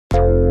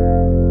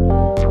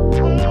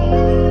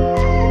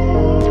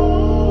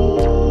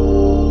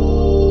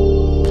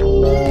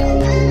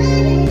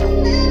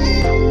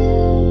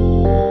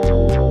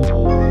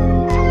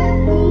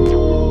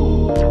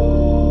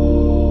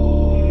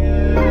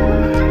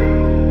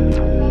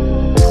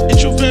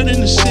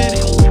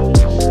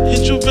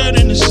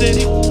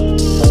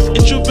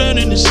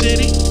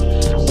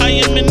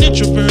am an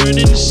introvert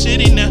in the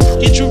city now.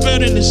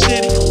 Introvert in the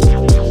city.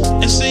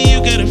 I say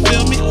you gotta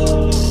feel me.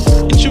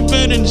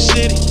 Introvert in the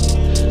city.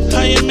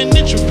 I am an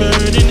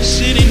introvert in the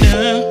city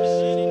now.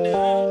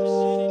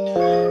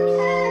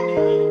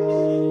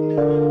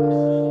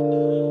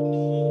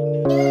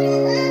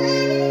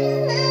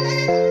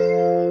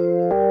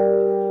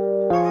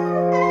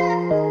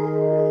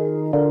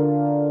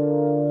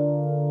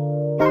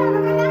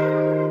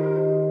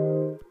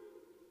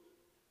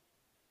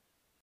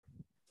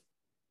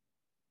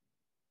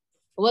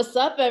 What's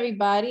up,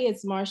 everybody?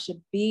 It's Marsha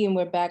B, and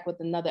we're back with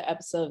another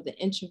episode of the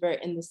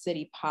Introvert in the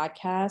City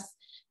podcast.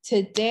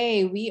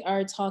 Today, we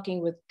are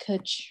talking with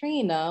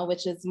Katrina,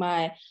 which is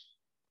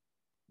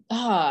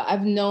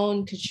I've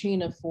known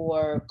Katrina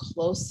for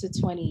close to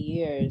 20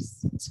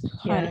 years. It's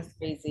kind of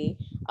crazy.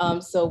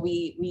 So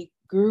we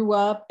grew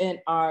up in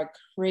our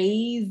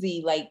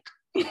crazy,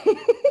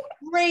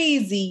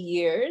 crazy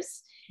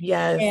years.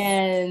 Yes.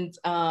 And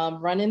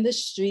running the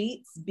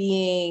streets,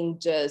 being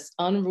just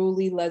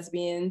unruly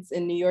lesbians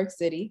in New York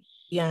City.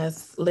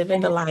 Yes, living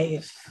the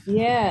life.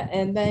 Yeah,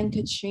 and then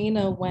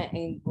Katrina went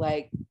and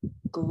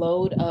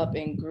glowed up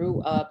and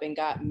grew up and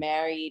got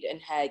married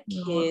and had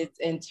kids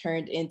and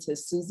turned into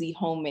Susie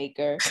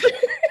Homemaker.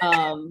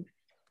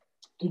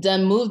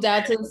 Then moved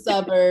out to the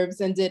suburbs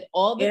and did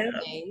all the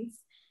things.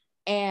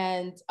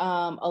 And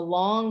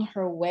along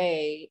her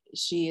way,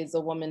 she is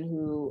a woman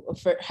who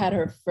had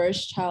her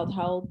first child.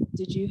 How old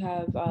did you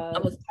have? I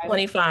was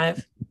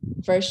 25.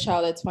 First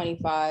child at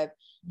 25.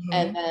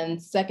 And then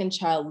second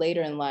child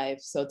later in life.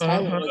 So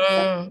Tyler was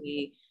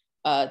definitely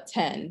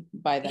 10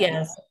 by then.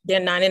 Yes, they're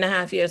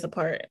 9.5 years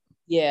apart.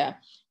 Yeah.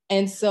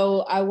 And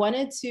so I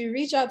wanted to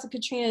reach out to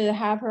Katrina to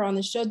have her on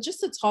the show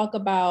just to talk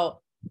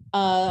about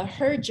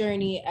her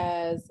journey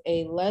as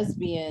a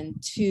lesbian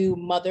to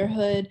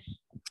motherhood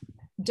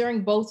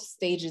during both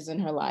stages in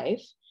her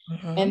life.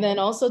 And then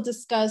also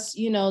discuss,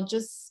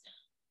 just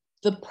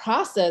the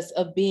process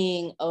of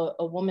being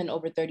a woman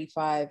over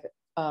 35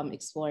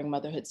 exploring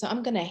motherhood. So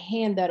I'm going to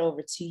hand that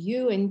over to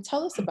you and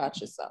tell us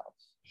about yourself.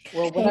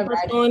 Well, whatever.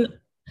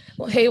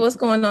 Hey, what's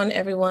going on,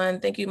 everyone?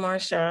 Thank you,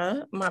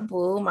 Marsha, my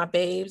boo, my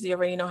babes. You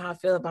already know how I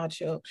feel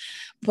about you.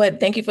 But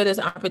thank you for this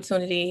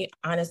opportunity.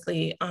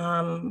 Honestly,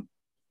 I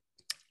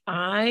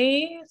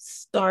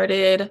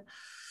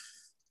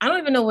don't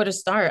even know where to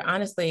start,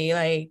 honestly.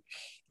 I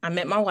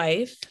met my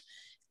wife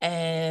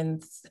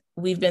and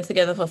we've been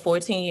together for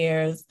 14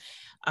 years.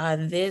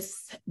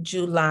 This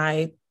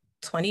July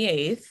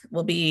 28th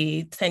will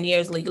be 10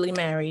 years legally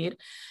married.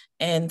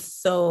 And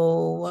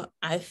so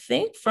I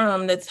think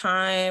from the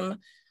time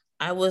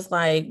I was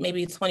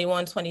maybe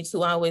 21,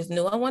 22, I always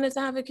knew I wanted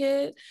to have a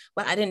kid,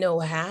 but I didn't know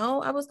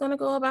how I was going to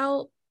go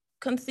about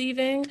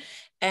conceiving.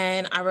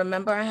 And I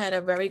remember I had a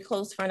very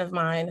close friend of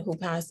mine who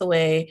passed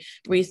away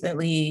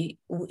recently.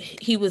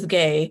 He was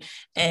gay,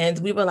 and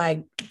we were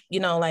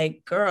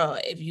girl,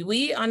 if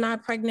we are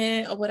not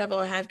pregnant or whatever,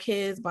 or have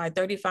kids by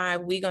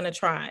 35, we're gonna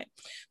try.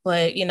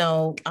 But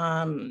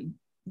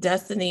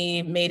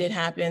destiny made it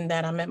happen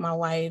that I met my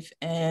wife,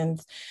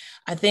 and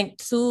I think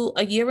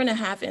a year and a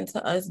half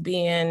into us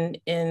being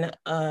in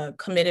a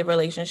committed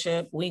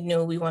relationship, we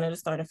knew we wanted to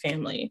start a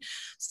family.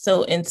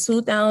 So in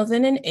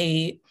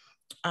 2008,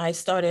 I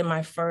started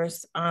my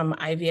first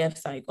IVF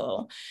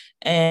cycle,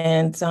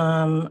 and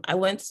I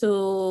went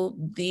to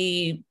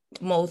the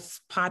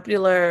most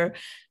popular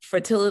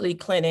fertility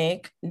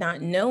clinic,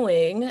 not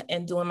knowing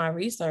and doing my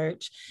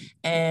research,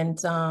 and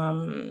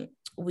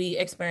we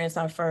experienced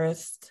our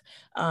first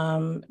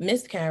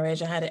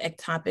miscarriage. I had an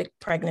ectopic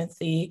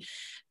pregnancy,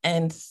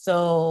 and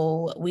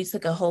so we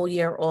took a whole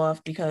year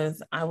off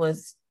because I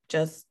was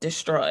just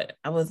distraught.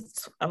 I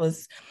was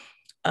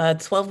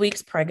 12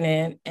 weeks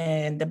pregnant,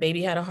 and the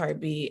baby had a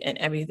heartbeat and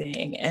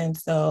everything. And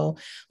so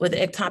with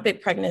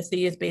ectopic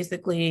pregnancy, is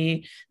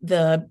basically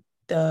the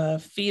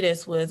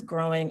fetus was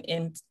growing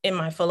in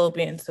my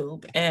fallopian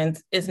tube,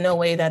 and there's no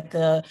way that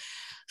the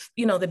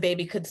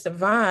baby could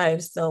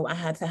survive. So I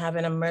had to have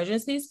an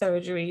emergency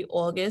surgery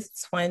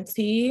August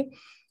 19th,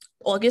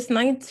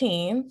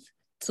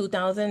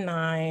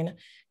 2009.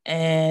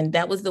 And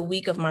that was the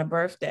week of my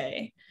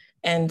birthday.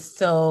 And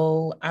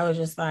so I was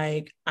just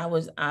I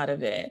was out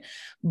of it.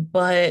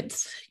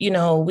 But,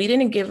 we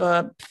didn't give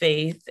up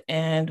faith,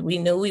 and we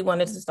knew we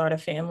wanted to start a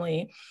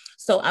family.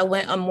 So I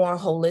went a more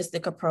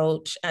holistic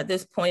approach. At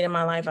this point in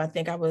my life, I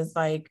think I was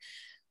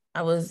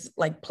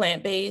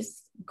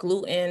plant-based,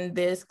 gluten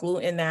this,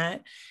 gluten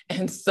that.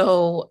 And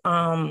so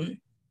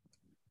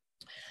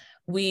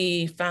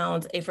we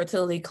found a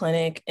fertility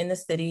clinic in the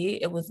city.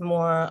 It was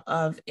more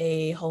of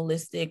a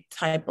holistic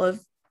type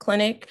of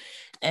clinic.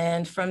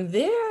 And from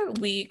there,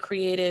 we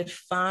created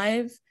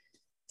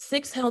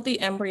 6 healthy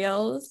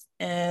embryos,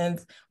 and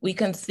we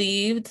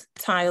conceived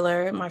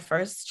Tyler, my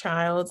first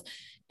child,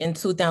 in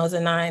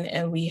 2009,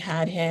 and we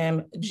had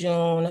him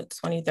June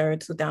 23rd,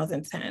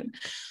 2010.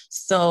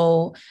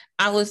 So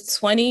I was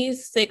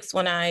 26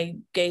 when I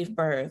gave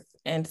birth.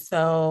 And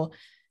so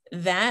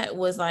that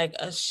was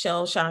a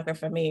shell shocker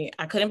for me.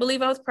 I couldn't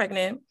believe I was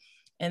pregnant.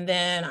 And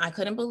then I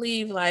couldn't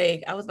believe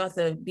like I was about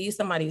to be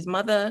somebody's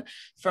mother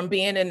from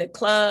being in the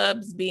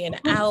clubs, being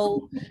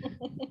out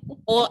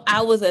all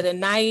hours of the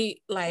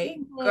night. Like,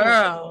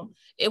 girl,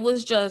 it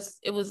was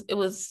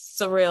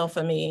surreal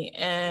for me.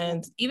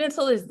 And even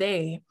till this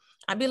day,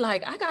 I'd be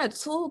like, I got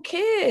 2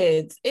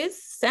 kids.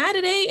 It's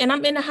Saturday and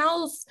I'm in the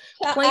house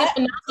playing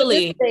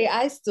Monopoly.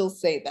 I still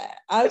say that.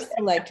 I was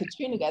like,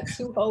 Katrina got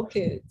 2 whole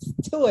kids.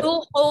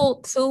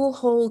 Two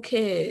whole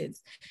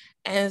kids.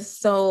 And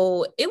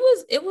so it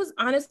was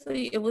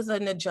honestly, it was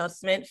an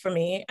adjustment for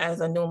me as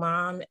a new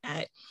mom.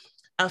 I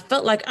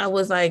felt like I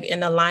was like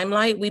in the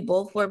limelight. We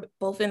both were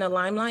in the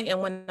limelight.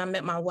 And when I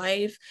met my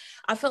wife,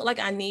 I felt like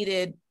I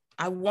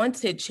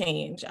wanted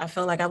change. I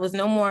felt like I was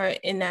no more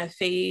in that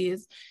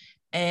phase.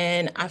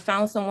 And I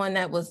found someone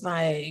that was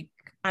like,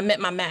 I met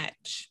my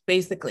match,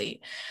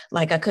 basically.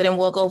 Like I couldn't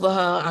walk over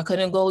her. I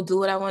couldn't go do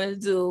what I wanted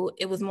to do.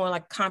 It was more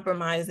like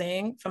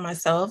compromising for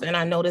myself. And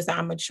I noticed that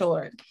I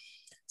matured.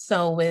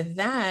 So with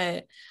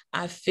that,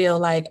 I feel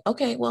like,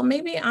 okay, well,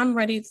 maybe I'm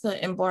ready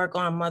to embark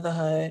on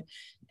motherhood.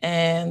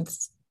 And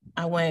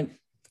I went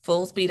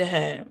full speed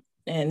ahead.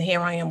 And here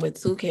I am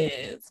with 2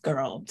 kids,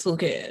 girl, 2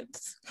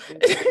 kids.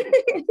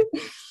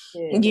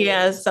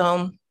 Yeah.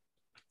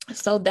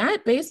 So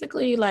that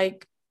basically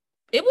like,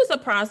 it was a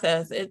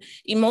process.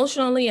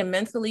 Emotionally and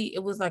mentally,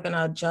 it was like an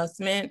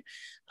adjustment.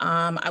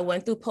 I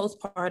went through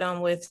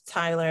postpartum with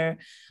Tyler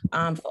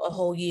for a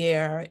whole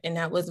year, and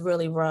that was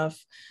really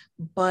rough.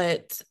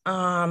 But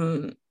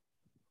I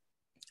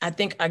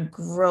think I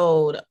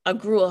grew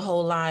a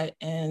whole lot,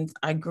 and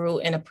I grew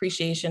in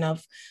appreciation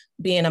of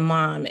being a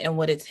mom and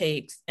what it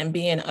takes, and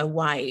being a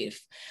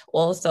wife.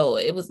 Also,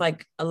 it was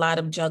like a lot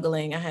of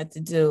juggling I had to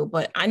do,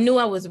 but I knew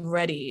I was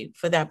ready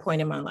for that point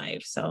in my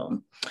life.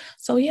 So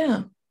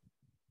yeah.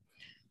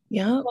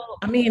 Yeah.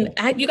 I mean,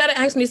 you got to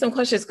ask me some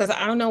questions because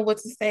I don't know what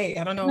to say.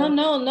 I don't know.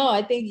 No.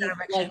 I think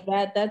like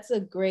that's a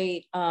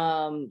great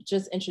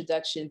just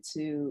introduction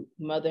to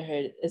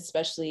motherhood,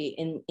 especially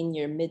in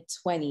your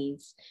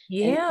mid-20s.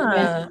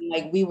 Yeah.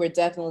 Like we were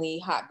definitely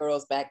hot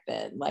girls back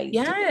then. Like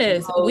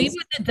yes, we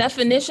were the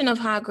definition of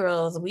hot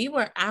girls. We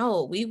were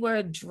out. We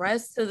were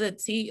dressed to the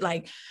T.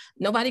 Like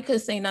nobody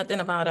could say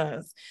nothing about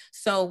us.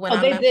 So when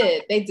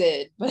they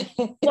did.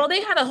 Well,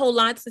 they had a whole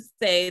lot to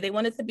say. They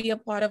wanted to be a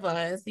part of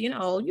us. You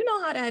know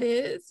how that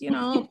is.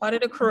 Part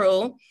of the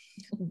crew.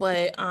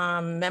 But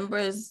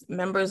members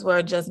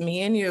were just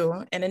me and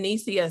you and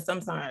Anicia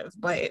sometimes.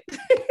 But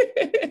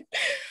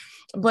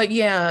but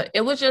yeah,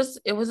 it was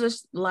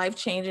just life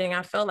changing.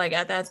 I felt like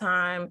at that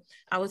time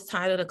I was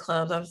tired of the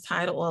clubs. I was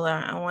tired of all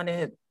that. I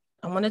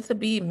wanted to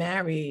be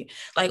married.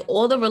 Like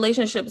all the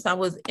relationships I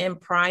was in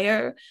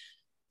prior,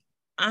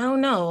 I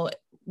don't know.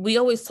 We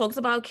always talked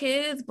about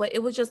kids, but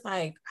it was just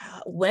like,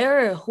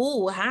 where,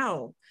 who,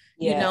 how?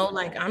 Yeah.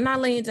 Like I'm not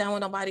laying down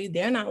with nobody.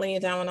 They're not laying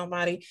down with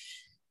nobody.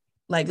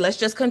 Like, let's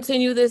just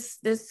continue this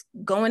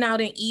going out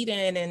and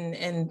eating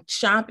and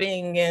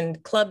shopping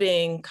and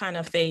clubbing kind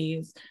of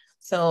phase.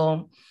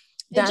 So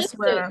that's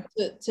where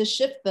to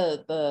shift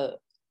the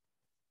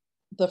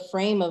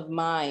frame of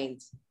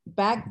mind.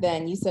 Back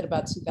then, you said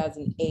about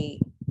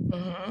 2008,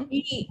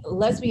 we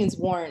lesbians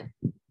weren't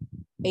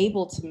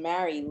able to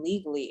marry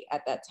legally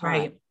at that time.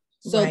 Right.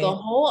 So the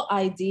whole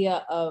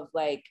idea of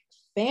like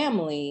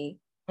family,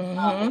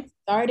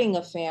 starting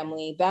a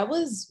family, that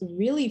was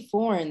really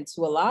foreign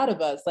to a lot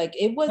of us. Like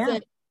it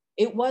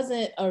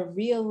wasn't a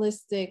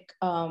realistic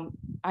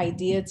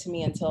idea to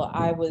me until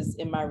I was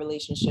in my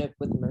relationship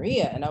with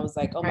Maria. And I was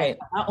like, oh my God,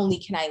 not only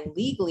can I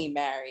legally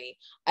marry,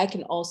 I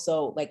can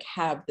also like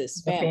have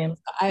this family.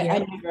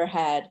 I never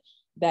had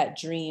that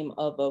dream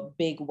of a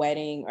big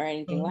wedding or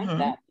anything like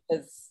that,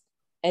 because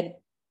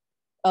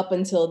up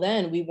until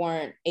then, we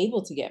weren't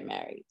able to get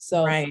married.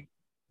 So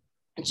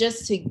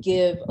just to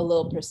give a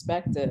little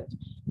perspective,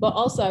 but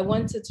also I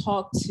wanted to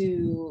talk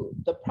to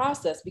the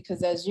process,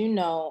 because as you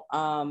know,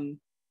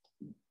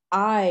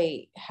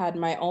 I had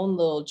my own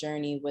little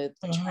journey with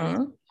trying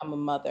to become a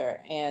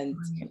mother. And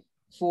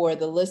for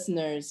the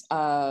listeners,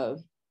 I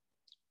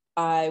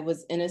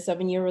was in a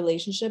 7-year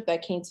relationship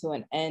that came to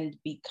an end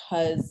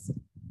because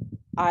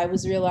I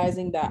was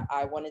realizing that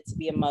I wanted to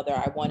be a mother.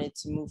 I wanted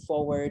to move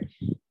forward,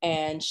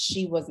 and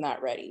she was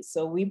not ready.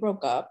 So we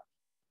broke up.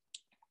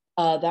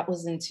 That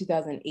was in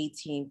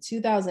 2018.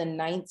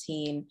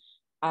 2019,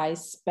 I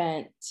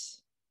spent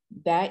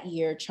that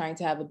year trying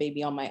to have a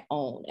baby on my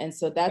own. And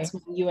so that's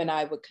when you and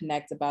I would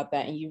connect about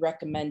that. And you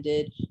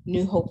recommended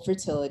New Hope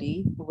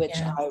Fertility, which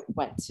I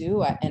went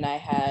to, and I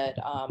had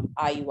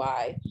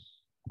IUI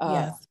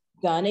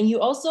done. And you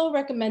also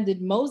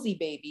recommended Mosey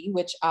Baby,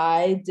 which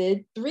I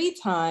did 3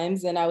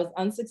 times, and I was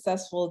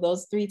unsuccessful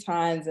those 3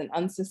 times, and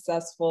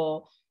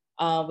unsuccessful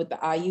with the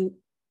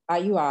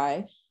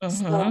IUI.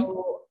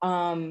 So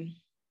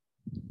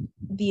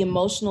the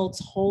emotional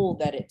toll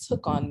that it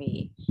took on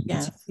me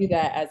to do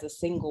that as a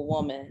single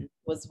woman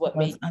was what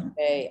made me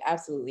say,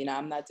 absolutely not,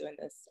 I'm not doing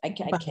this. I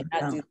cannot do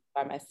this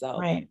by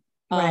myself.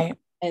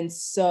 And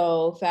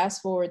so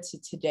fast forward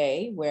to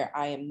today, where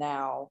I am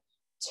now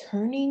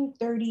turning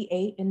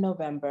 38 in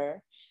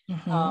November.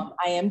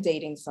 I am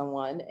dating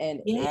someone,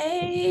 and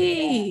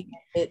yay!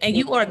 And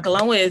you are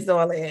glowing as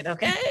all in,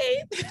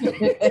 okay?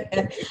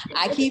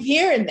 I keep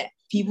hearing that.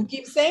 People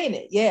keep saying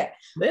it. Yeah.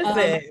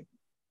 Listen.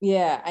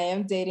 Yeah, I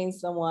am dating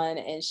someone,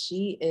 and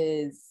she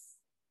is,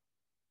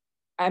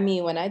 I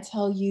mean, when I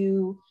tell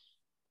you,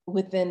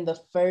 within the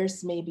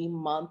first maybe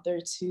month or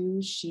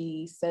two,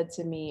 she said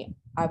to me,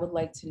 I would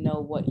like to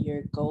know what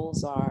your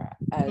goals are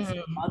as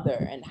a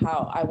mother and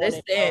how I want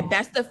to know.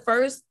 That's the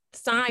first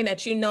sign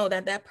that you know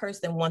that that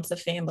person wants a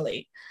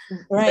family.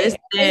 Right.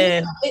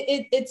 And,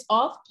 it's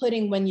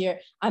off-putting when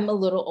I'm a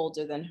little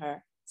older than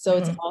her. So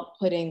it's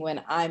off-putting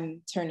when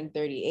I'm turning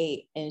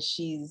 38 and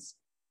she's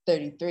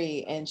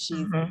 33, and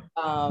she's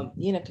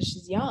because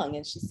she's young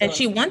and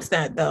she wants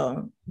that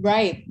though.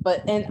 Right.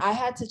 And I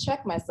had to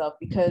check myself,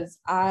 because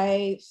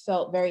I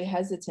felt very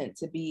hesitant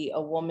to be a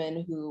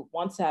woman who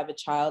wants to have a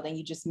child, and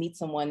you just meet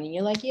someone and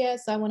you're like,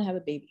 yes, I want to have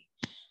a baby.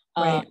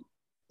 Right.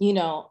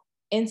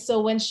 And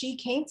so when she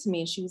came to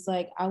me, she was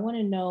like, I want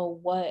to know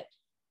what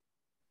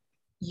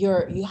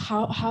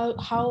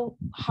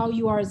how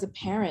you are as a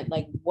parent,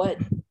 like what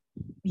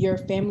your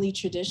family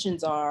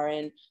traditions are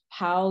and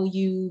how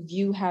you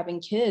view having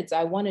kids.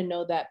 I want to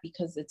know that,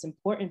 because it's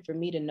important for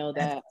me to know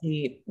that.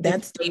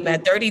 That's deep.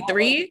 At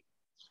 33?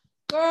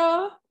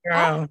 Girl,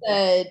 I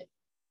said,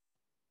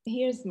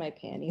 here's my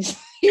panties.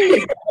 There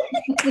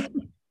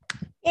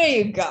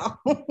you go.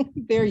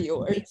 They're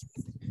yours.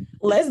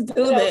 Let's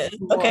do this.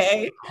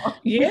 Okay.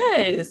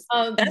 Yes.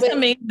 That's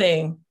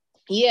amazing.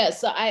 Yeah.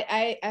 So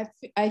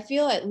I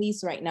feel, at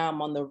least right now,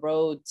 I'm on the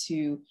road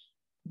to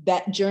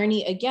that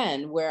journey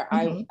again, where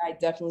I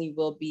definitely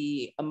will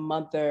be a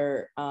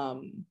mother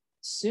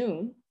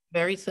soon.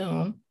 Very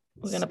soon.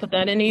 We're going to put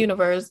that in the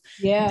universe.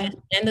 Yeah. At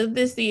the end of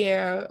this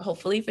year,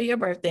 hopefully for your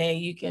birthday,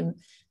 you can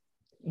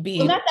be.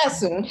 Well, not that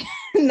soon.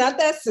 Not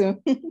that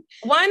soon.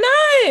 Why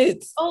not?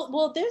 Oh,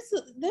 well,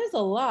 there's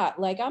a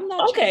lot. Like, I'm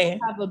not trying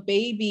to have a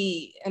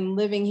baby and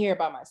living here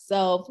by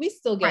myself. We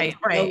still get to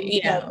know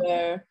each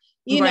other.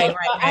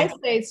 I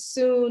say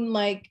soon,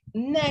 like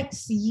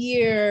next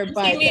year.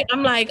 But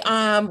I'm like,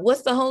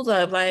 what's the hold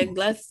up? Like,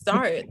 let's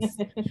start.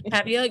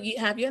 have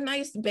your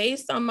nice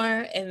base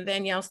summer, and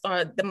then y'all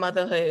start the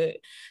motherhood.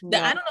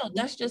 No. I don't know.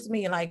 That's just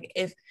me. Like,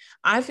 if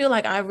I feel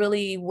like I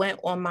really went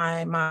on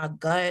my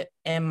gut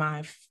and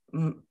my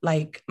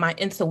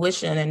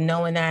intuition, and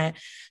knowing that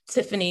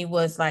Tiffany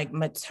was like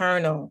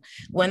maternal.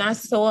 When I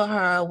saw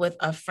her with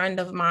a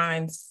friend of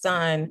mine's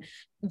son,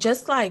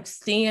 just like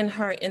seeing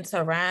her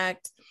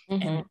interact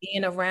and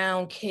being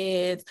around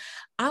kids,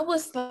 I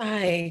was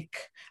like,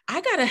 I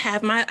gotta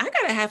have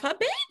her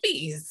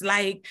babies.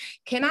 Like,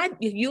 can I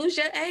use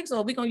your eggs, or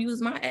are we gonna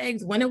use my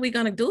eggs? When are we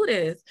gonna do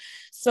this?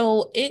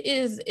 So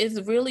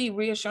it's really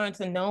reassuring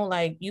to know,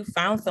 like, you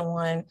found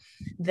someone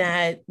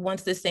that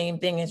wants the same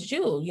thing as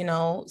you,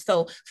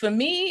 So for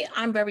me,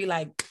 I'm very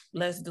like,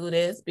 let's do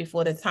this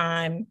before the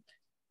time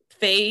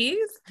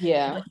phase.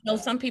 Yeah.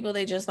 But, some people,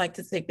 they just like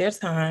to take their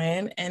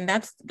time, and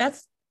that's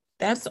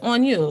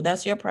on you.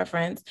 That's your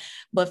preference.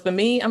 But for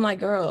me, I'm like,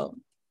 girl,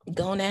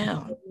 go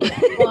now.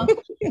 Well,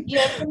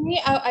 yeah, for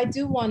me, I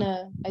do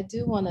wanna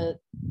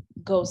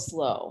go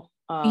slow.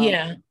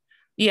 Yeah.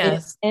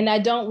 Yes. And I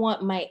don't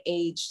want my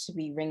age to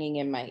be ringing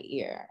in my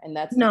ear. And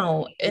that's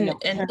no. And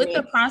with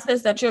the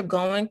process that you're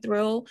going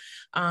through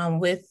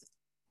with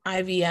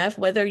IVF,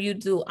 whether you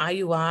do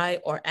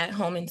IUI or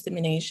at-home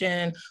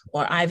insemination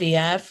or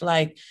IVF,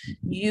 like,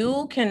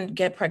 you can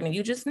get pregnant.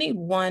 You just need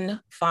one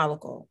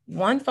follicle.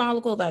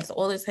 That's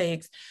all it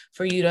takes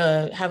for you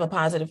to have a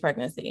positive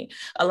pregnancy.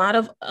 A lot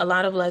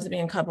of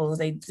lesbian couples,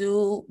 they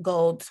do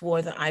go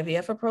towards the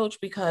IVF approach,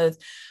 because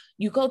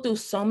you go through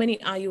so many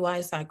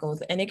IUI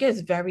cycles, and it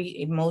gets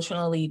very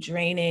emotionally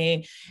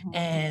draining,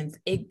 and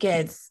it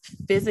gets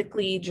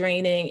physically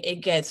draining.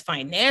 It gets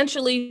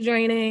financially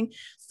draining.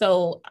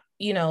 So,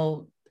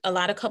 a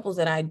lot of couples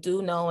that I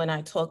do know and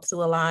I talk to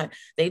a lot,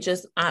 they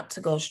just opt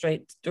to go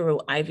straight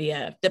through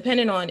IVF,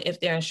 depending on if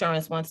their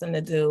insurance wants them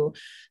to do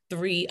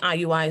 3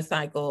 IUI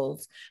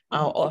cycles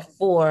or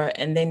 4,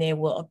 and then they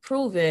will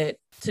approve it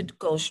to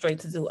go straight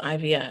to do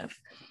IVF.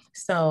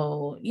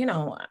 So,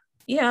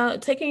 yeah,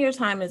 taking your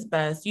time is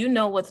best. You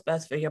know what's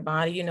best for your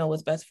body. You know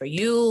what's best for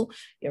you,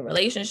 your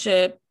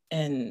relationship,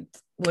 and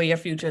where your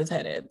future is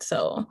headed.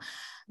 So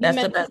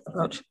that's the best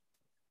approach.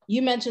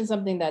 You mentioned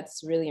something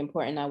that's really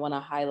important I want to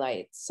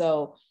highlight.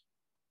 So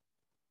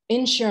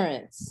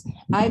insurance,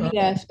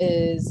 IVF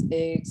is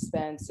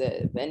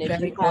expensive. And if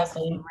you have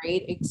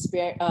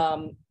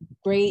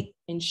great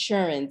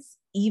insurance,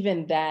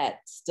 even that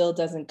still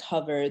doesn't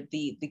cover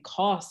the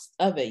cost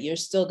of it. You're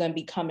still going to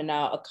be coming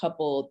out a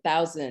couple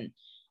thousand,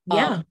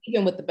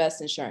 even with the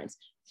best insurance.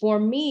 For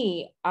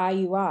me,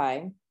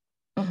 IUI,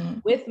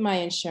 with my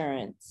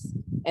insurance,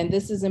 and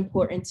this is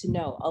important to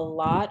know, a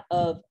lot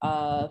of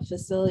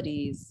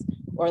facilities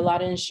or a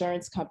lot of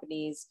insurance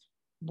companies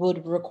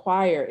would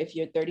require, if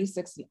you're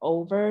 36 and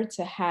over,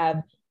 to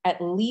have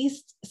at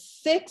least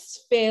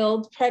 6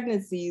 failed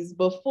pregnancies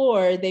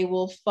before they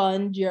will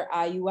fund your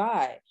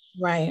IUI.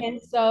 Right. And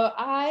so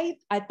I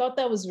thought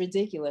that was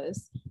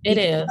ridiculous. It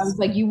I was is.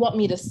 like, you want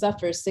me to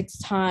suffer 6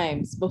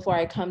 times before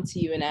I come to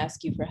you and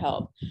ask you for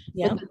help.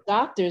 Yeah. But the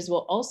doctors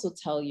will also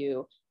tell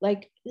you,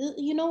 like,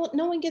 you know,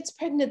 no one gets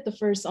pregnant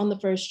on the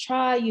first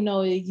try. You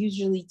know, it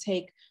usually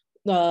take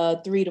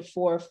 3 to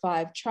 4 or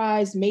 5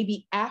 tries.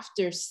 Maybe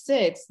after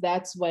 6,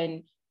 that's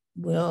when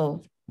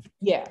We'll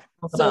yeah.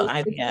 talk So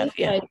about it IVF. seems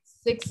Yeah. like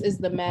 6 is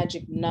the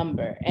magic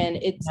number, and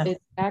Yeah. it's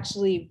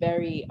actually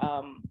very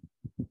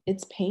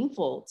it's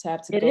painful to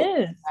have to It go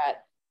through is.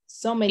 that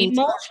so many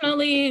times.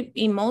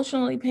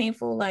 Emotionally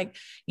painful. Like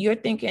you're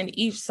thinking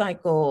each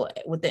cycle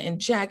with the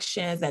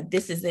injections that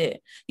this is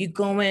it. You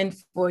go in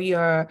for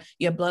your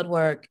blood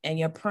work and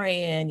you're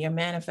praying, you're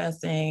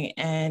manifesting,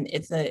 and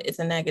it's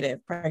a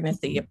negative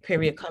pregnancy. Your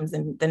period comes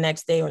in the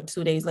next day or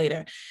 2 days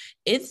later.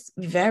 It's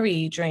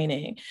very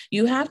draining.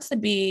 You have to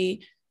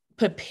be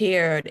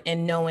prepared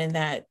and knowing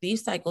that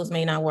these cycles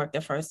may not work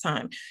the first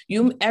time.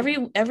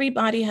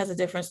 Everybody has a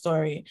different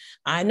story.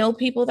 I know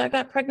people that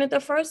got pregnant the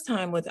first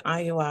time with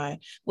IUI,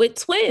 with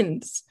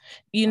twins.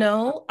 You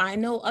know, I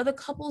know other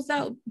couples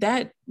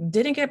that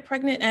didn't get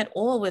pregnant at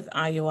all with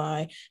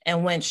IUI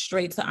and went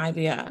straight to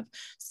IVF.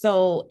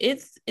 So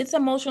it's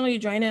emotionally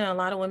draining. A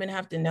lot of women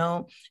have to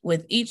know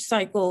with each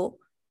cycle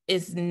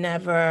is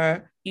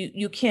never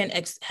you can't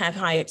have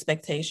high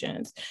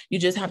expectations. You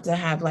just have to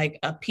have like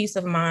a peace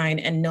of mind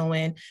and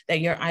knowing that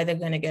you're either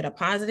going to get a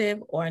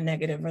positive or a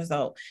negative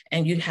result,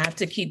 and you have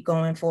to keep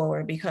going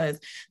forward, because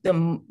the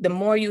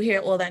more you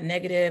hear all that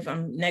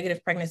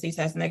negative pregnancy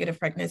test,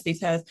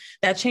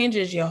 that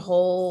changes your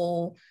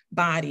whole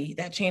body,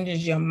 that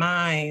changes your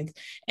mind,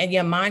 and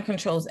your mind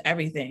controls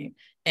everything,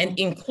 and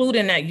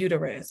including that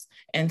uterus.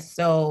 And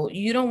so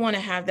you don't want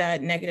to have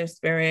that negative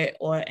spirit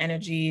or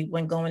energy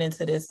when going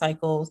into this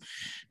cycles.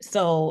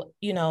 So,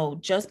 you know,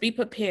 just be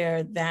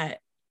prepared that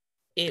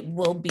it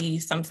will be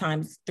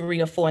sometimes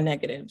 3 or 4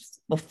 negatives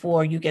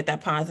before you get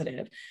that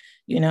positive,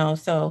 you know?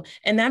 So,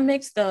 and that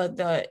makes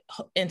the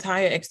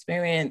entire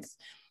experience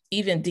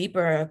even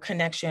deeper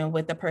connection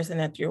with the person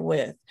that you're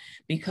with,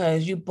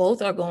 because you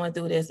both are going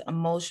through this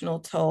emotional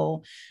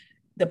toll.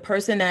 The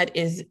person that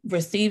is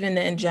receiving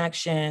the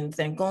injections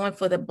and going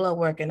for the blood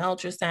work and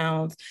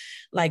ultrasounds,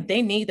 like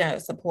they need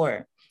that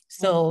support.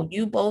 So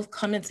you both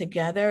coming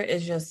together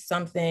is just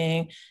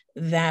something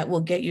that will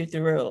get you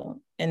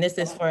through. And this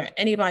is for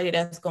anybody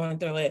that's going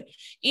through it.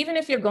 Even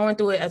if you're going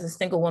through it as a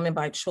single woman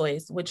by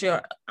choice, which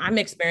I'm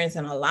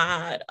experiencing a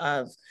lot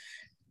of,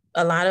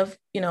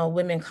 you know,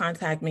 women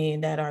contact me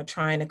that are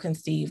trying to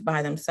conceive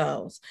by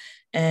themselves.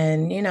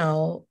 And, you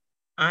know,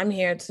 I'm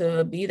here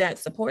to be that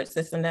support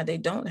system that they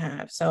don't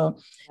have. So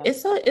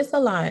it's a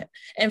lot.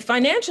 And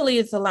financially,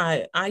 it's a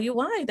lot.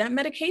 IUI, that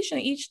medication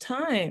each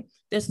time,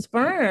 the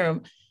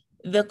sperm,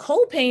 the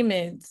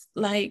co-payments,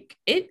 like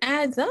it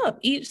adds up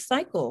each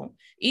cycle.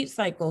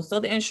 So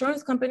the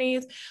insurance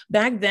companies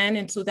back then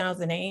in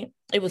 2008,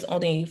 it was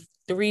only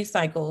 4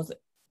 cycles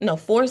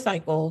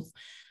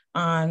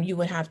you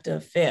would have to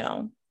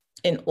fail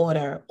in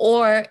order.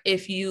 Or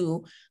if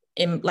you,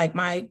 in like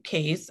my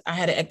case, I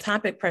had an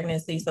ectopic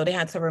pregnancy, so they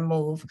had to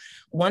remove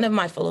one of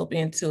my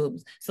fallopian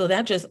tubes. So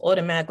that just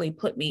automatically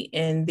put me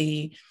in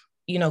the,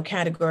 you know,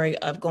 category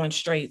of going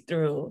straight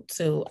through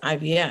to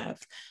IVF.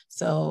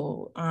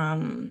 So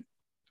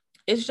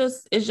it's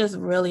just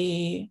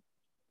really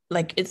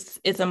like it's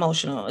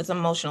emotional. It's an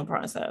emotional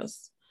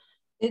process.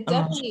 It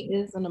definitely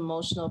is an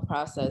emotional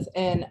process.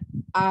 And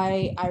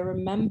I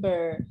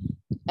remember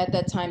at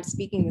that time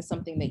speaking to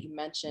something that you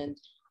mentioned.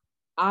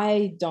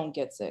 I don't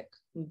get sick.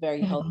 I'm a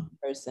very healthy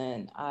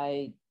person.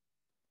 I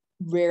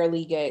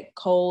rarely get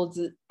colds.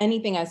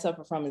 Anything I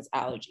suffer from is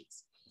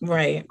allergies.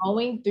 Right.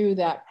 Going through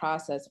that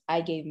process,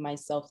 I gave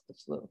myself the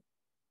flu.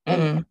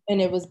 And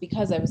it was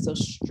because I was so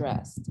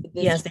stressed.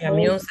 Yes, the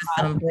immune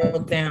system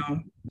broke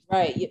down.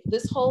 Right.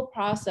 This whole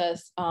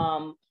process,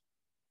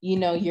 you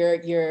know,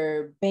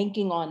 you're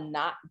banking on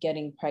not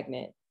getting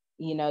pregnant.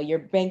 You know, you're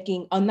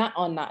banking on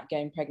not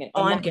getting pregnant,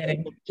 on not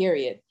getting a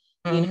period.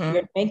 You know,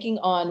 you're banking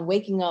on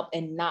waking up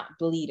and not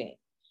bleeding.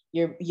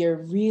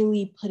 You're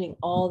really putting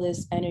all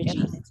this energy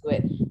into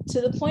it,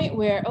 to the point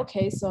where,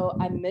 okay, so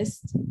I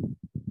missed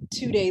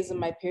 2 days of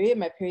my period.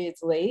 My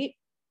period's late.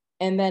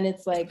 And then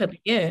it's like,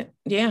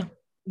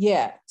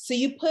 yeah. So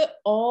you put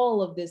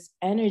all of this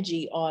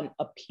energy on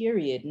a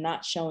period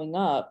not showing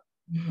up.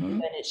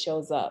 And then it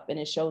shows up, and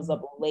it shows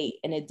up late,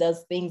 and it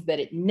does things that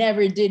it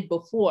never did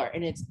before.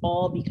 And it's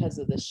all because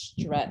of the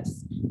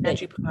stress that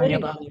you put on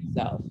your body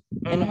yourself.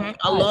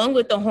 Along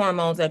with the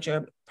hormones that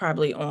you're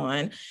probably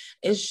on.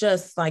 It's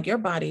just like your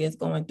body is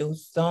going through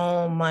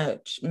so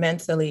much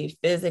mentally,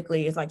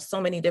 physically. It's like so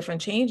many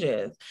different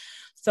changes.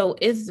 So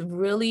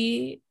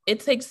it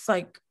takes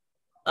like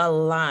a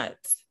lot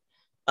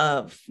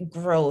of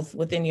growth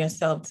within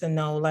yourself to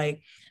know,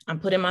 like, I'm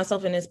putting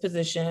myself in this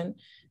position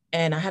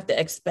and I have to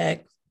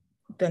expect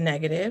the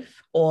negative,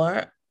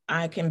 or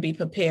I can be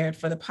prepared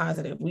for the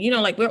positive. You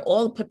know, like we're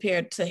all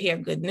prepared to hear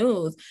good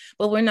news,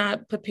 but we're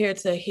not prepared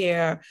to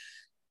hear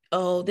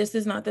oh, this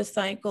is not the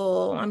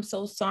cycle. I'm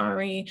so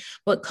sorry.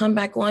 But come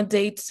back on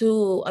day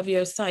 2 of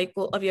your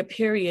cycle, of your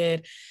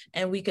period,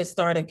 and we could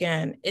start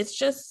again. It's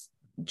just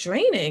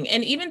draining.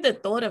 And even the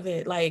thought of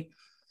it, like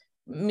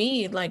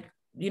me, like,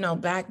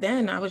 back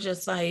then I was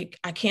just like,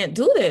 I can't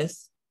do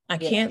this. I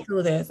can't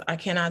do this. I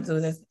cannot do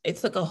this. It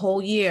took a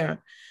whole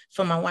year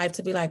for my wife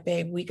to be like,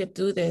 babe, we could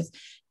do this.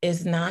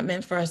 It's not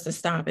meant for us to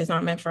stop. It's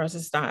not meant for us to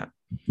stop.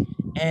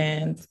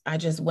 And I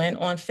just went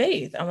on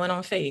faith. I went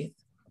on faith.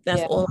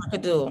 That's all I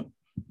could do.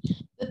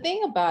 The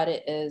thing about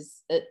it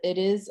is, it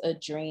is a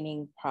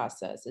draining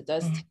process. It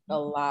does take a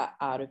lot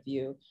out of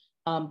you.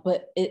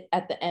 But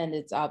at the end,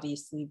 it's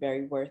obviously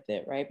very worth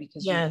it, right?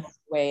 Because you go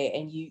away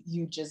and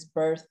you just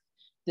birth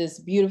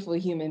this beautiful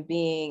human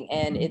being,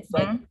 and it's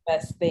like the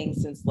best thing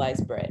since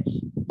sliced bread.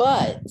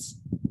 But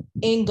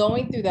in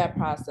going through that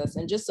process,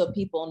 and just so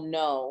people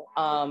know,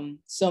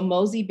 so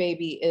Mosey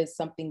Baby is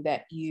something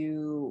that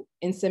you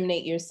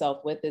inseminate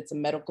yourself with. It's a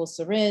medical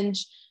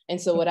syringe. And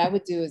so what I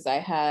would do is I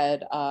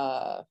had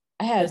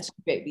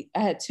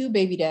two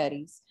baby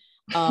daddies.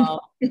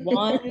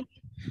 One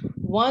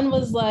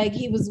was like,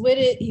 he was with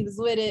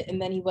it,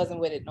 and then he wasn't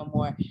with it no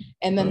more.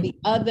 And then the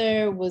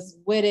other was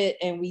with it,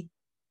 and we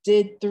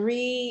did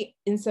 3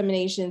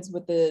 inseminations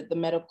with the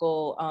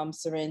medical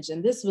syringe.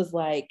 And this was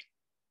like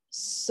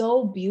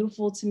so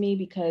beautiful to me,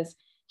 because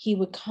he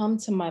would come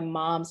to my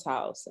mom's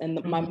house, and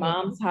my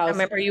mom's house. I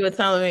remember you were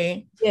telling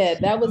me. Yeah,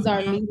 that was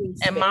our meeting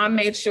space. And mom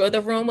made sure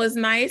the room was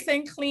nice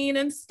and clean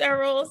and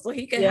sterile so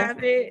he could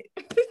have it.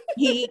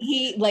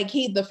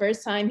 The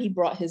first time he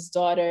brought his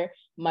daughter,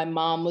 my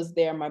mom was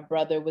there, my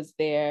brother was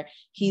there.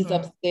 He's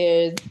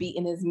upstairs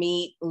beating his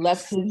meat,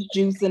 left his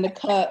juice in the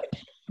cup.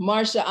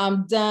 Marsha,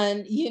 I'm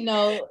done,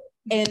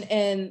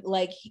 and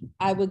like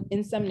I would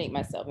inseminate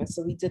myself. And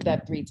so we did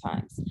that 3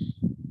 times.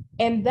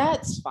 And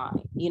that's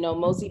fine.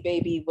 Mosey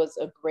Baby was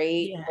a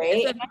great.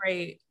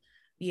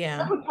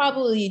 Yeah. I would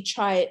probably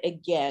try it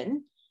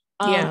again.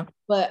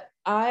 But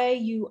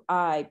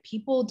IUI,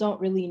 people don't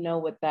really know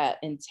what that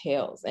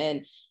entails.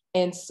 And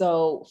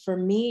so for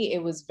me,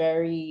 it was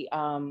very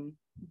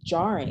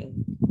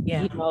jarring,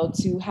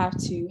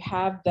 to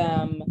have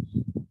them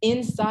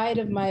inside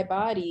of my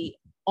body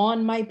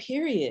on my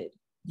period.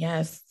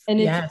 Yes.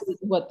 And it's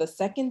what, the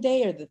second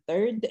day or the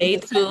third day?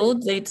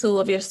 Day two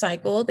of your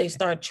cycle. They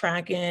start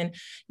tracking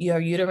your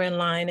uterine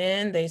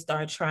lining. They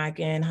start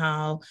tracking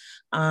how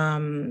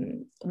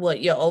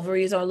what your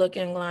ovaries are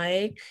looking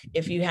like,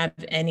 if you have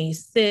any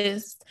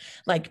cysts,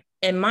 like,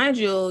 and mind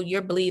you,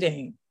 you're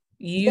bleeding.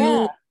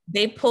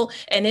 They pull,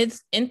 and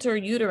it's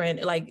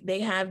interuterine, like they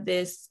have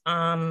this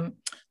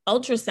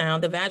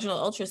ultrasound, the vaginal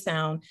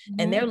ultrasound,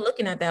 and they're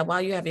looking at that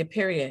while you have your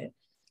period.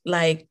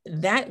 Like,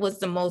 that was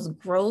the most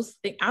gross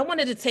thing. I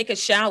wanted to take a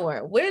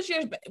shower. Where's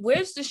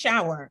the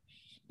shower?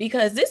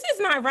 Because this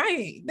is not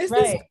right. This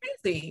is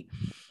crazy.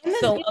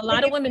 So a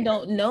lot of women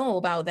don't know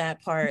about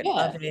that part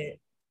of it.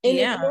 And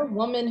if you're a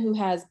woman who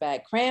has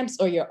bad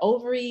cramps, or your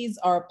ovaries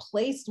are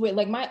placed with,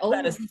 like, my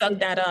ovaries, suck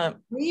that up.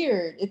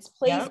 Weird. It's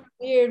placed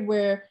weird,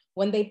 where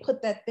when they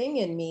put that thing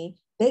in me,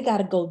 they got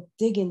to go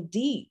digging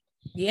deep.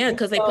 Yeah,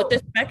 because they put the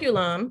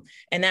speculum,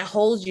 and that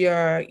holds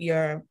your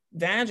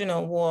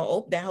vaginal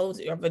wall, that holds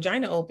your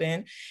vagina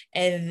open,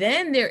 and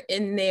then they're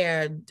in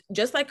there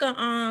just like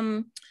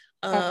a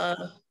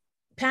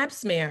pap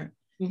smear.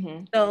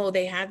 So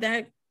they have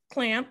that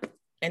clamp,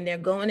 and they're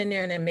going in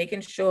there and they're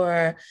making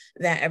sure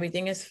that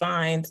everything is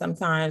fine.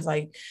 Sometimes,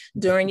 like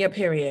during your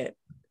period,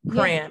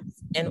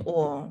 cramps and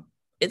all.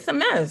 It's a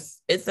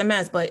mess. It's a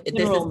mess, but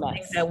this is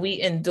things that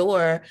we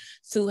endure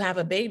to have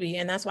a baby.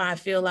 And that's why I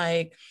feel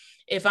like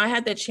if I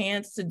had the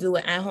chance to do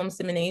an at-home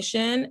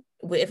insemination,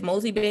 if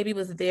Mosey Baby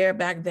was there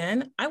back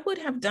then, I would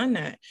have done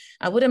that.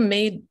 I would have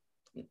made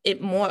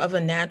it more of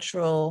a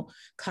natural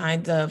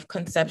kind of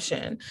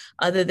conception,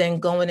 other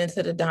than going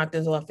into the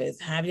doctor's office,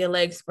 have your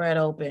legs spread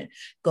open,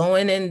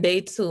 going in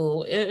day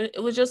 2.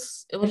 It was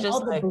just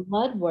all like the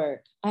blood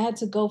work. I had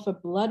to go for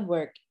blood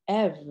work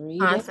every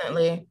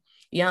constantly. day.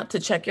 Yeah, to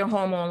check your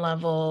hormone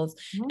levels.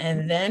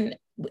 And then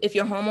if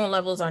your hormone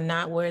levels are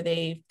not where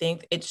they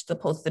think it's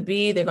supposed to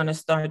be, they're going to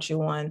start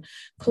you on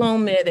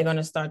Clomid, they're going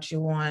to start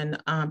you on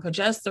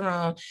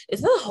progesterone.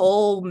 It's a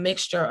whole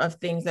mixture of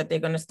things that they're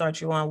going to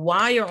start you on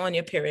while you're on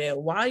your period,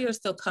 while you're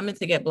still coming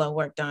to get blood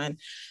work done.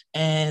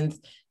 And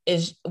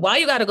is while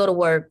you got to go to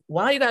work,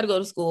 while you got to go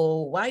to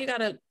school,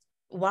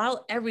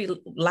 while every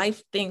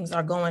life things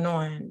are going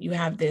on, you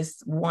have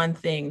this one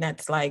thing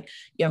that's like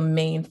your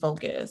main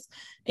focus,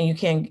 and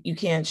you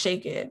can't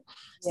shake it.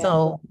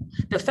 So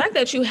the fact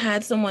that you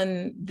had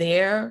someone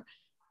there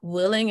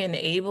willing and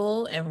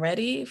able and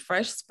ready,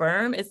 fresh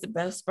sperm is the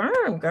best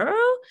sperm,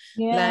 girl.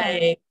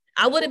 Like,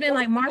 I would have been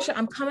like, Marsha,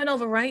 I'm coming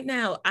over right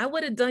now. I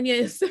would have done your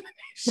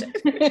insemination.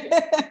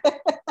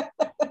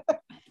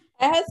 I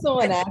had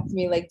someone ask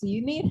me, like, do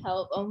you need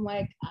help? I'm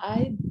like,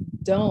 I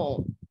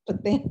don't,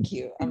 but thank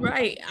you.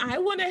 Right. I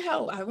want to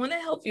help. I want to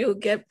help you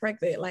get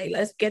pregnant. Like,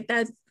 let's get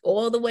that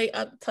all the way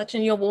up,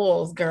 touching your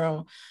walls,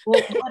 girl.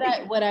 Well,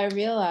 what I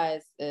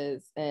realized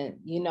is, and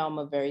I'm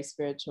a very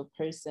spiritual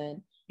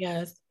person.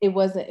 Yes. it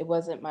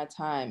wasn't my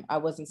time. I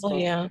wasn't Oh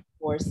supposed yeah. to be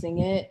forcing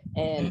it.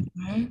 And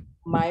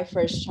my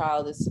first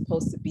child is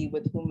supposed to be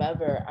with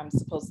whomever I'm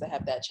supposed to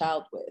have that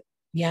child with.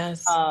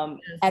 Yes.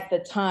 At the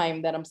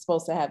time that I'm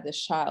supposed to have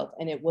this child.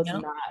 And it was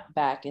Yep. not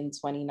back in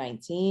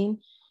 2019.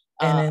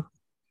 And in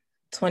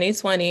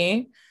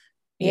 2020,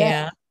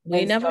 yeah, we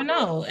and never so,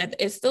 know.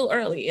 It's still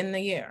early in the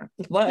year,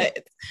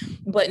 but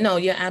no,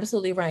 you're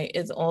absolutely right.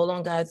 It's all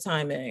on God's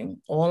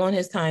timing, all on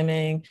his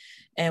timing.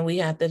 And we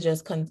have to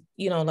just,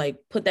 like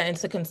put that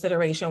into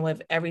consideration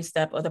with every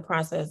step of the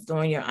process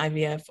during your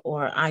IVF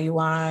or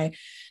IUI,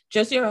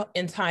 just your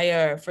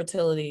entire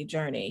fertility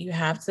journey. You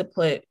have to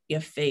put your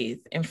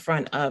faith in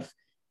front of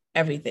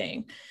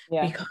everything,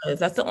 because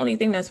that's the only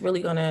thing that's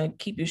really going to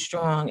keep you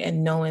strong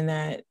and knowing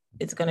that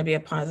it's going to be a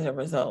positive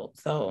result.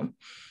 So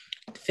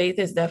faith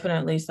is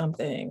definitely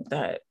something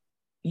that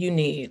you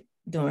need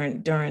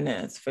during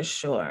this, for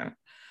sure.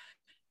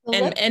 So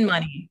and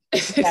money.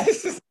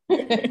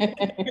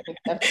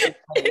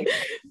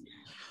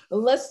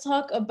 Let's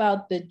talk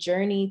about the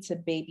journey to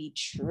baby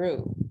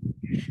True.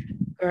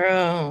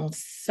 Girl,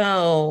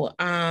 so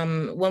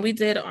when we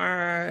did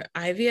our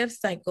IVF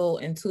cycle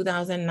in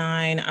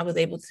 2009, I was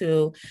able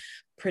to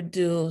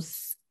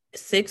produce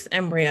 6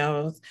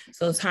 embryos.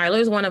 So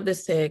Tyler's one of the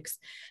 6.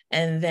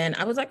 And then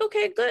I was like,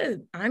 okay,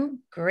 good. I'm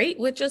great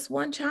with just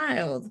one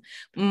child.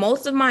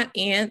 Most of my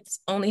aunts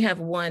only have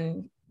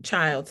one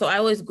child. So I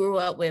always grew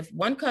up with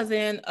one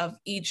cousin of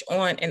each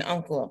aunt and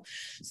uncle.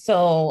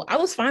 So I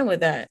was fine with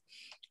that.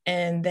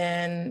 And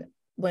then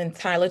when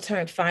Tyler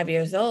turned 5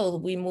 years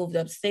old, we moved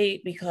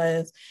upstate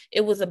because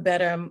it was a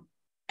better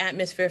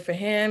atmosphere for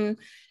him,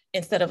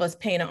 instead of us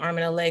paying an arm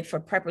and a leg for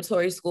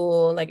preparatory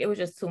school. Like, it was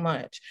just too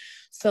much.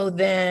 So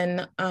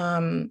then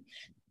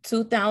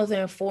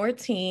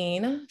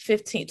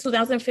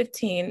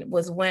 2015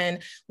 was when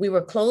we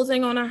were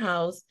closing on our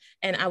house,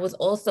 and I was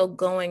also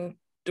going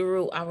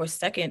through our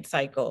second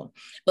cycle,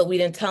 but we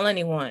didn't tell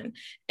anyone.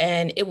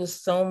 And it was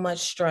so much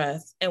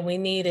stress, and we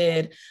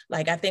needed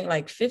I think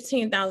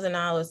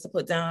 $15,000 to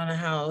put down on a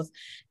house,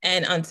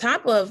 and on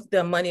top of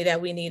the money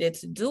that we needed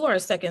to do our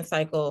second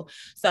cycle.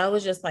 So I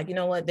was just like, you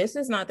know what, this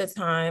is not the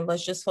time.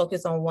 Let's just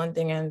focus on one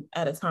thing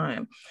at a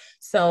time.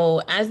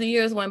 So as the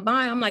years went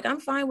by, I'm like, I'm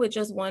fine with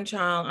just one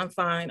child. I'm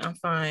fine.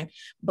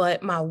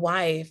 But my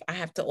wife, I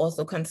have to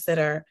also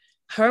consider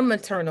her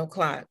maternal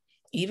clock.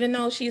 Even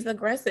though she's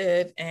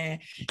aggressive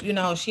and,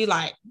 she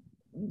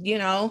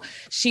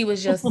she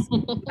was just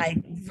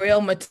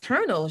real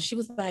maternal. She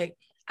was like,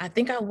 I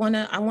think I want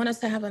us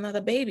to have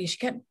another baby. She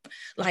kept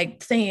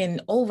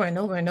saying over and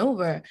over and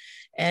over.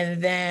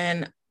 And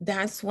then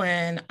that's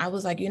when I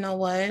was like, you know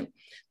what?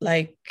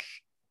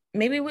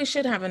 Maybe we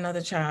should have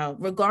another child,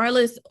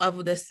 regardless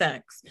of the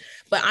sex.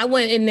 But I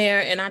went in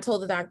there and I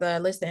told the doctor,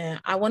 listen,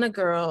 I want a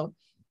girl.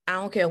 I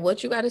don't care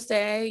what you got to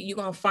say. You're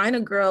going to find a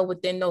girl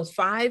within those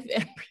 5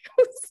 embryos.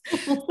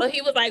 So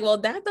he was like, well,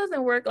 that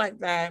doesn't work like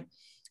that.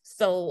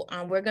 So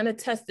we're going to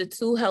test the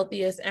 2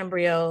 healthiest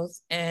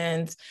embryos,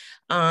 and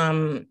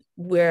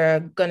we're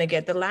going to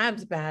get the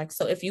labs back.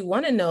 So if you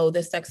want to know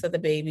the sex of the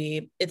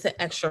baby, it's an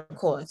extra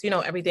cost.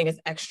 Everything is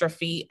extra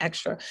fee,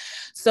 extra.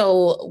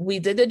 So we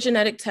did the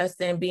genetic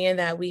testing, being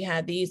that we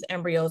had these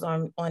embryos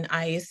on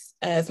ice,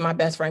 as my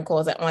best friend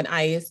calls it, on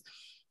ice,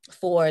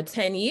 for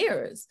 10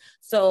 years.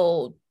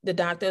 So the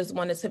doctors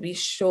wanted to be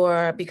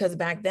sure, because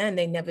back then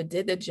they never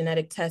did the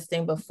genetic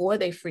testing before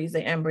they freeze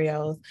the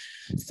embryos.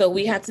 So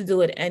we had to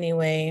do it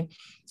anyway.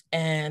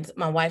 And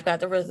my wife got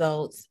the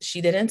results.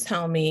 She didn't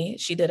tell me.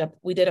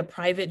 We did a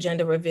private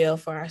gender reveal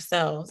for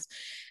ourselves.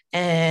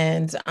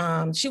 And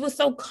she was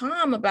so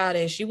calm about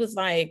it. She was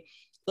like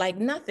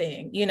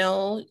nothing,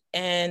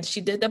 and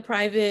she did the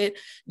private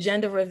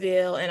gender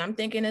reveal, and I'm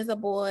thinking, it's a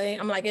boy.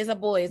 I'm like, it's a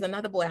boy, it's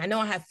another boy. I know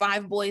I have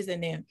 5 boys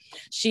in there.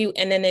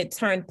 And then it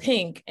turned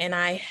pink, and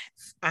I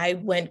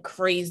went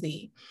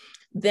crazy.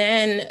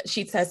 Then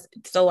she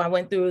tested. So I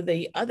went through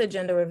the other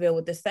gender reveal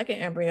with the second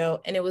embryo,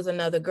 and it was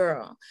another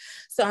girl.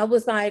 So I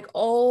was like,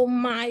 oh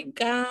my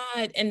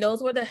God. And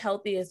those were the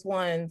healthiest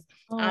ones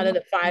out of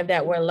the 5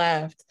 that were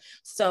left.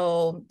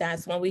 So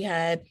that's when we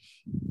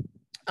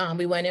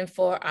went in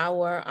for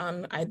our,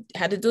 I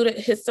had to do the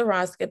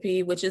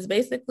hysteroscopy, which is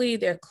basically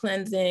they're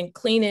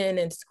cleaning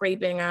and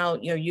scraping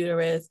out your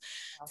uterus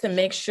to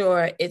make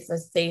sure it's a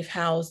safe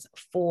house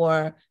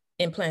for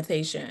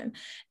implantation.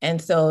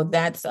 And so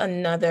that's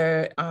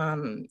another,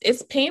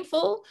 it's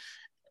painful.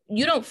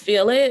 You don't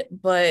feel it,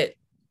 but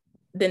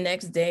the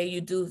next day you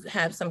do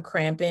have some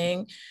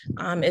cramping.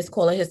 It's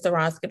called a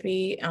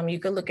hysteroscopy. You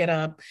can look it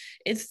up.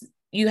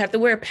 You have to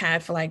wear a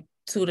pad for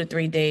 2 to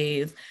 3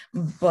 days,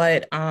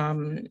 but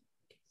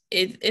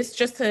it's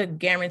just to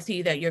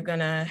guarantee that you're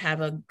gonna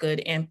have a good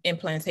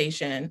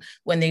implantation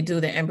when they do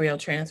the embryo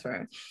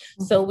transfer.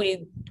 Mm-hmm. So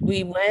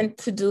we went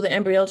to do the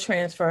embryo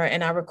transfer,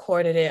 and I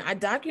recorded it. I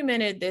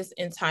documented this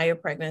entire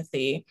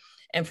pregnancy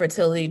and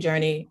fertility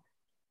journey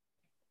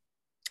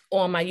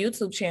on my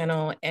YouTube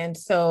channel. And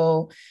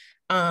so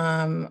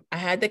I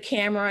had the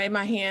camera in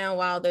my hand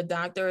while the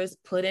doctor is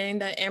putting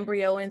the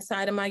embryo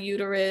inside of my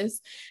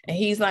uterus, and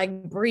he's like,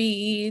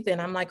 breathe.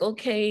 And I'm like,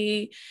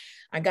 okay.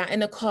 I got in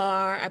the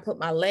car, I put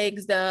my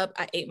legs up,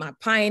 I ate my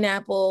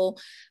pineapple.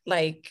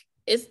 Like,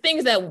 it's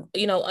things that,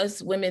 you know,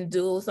 us women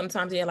do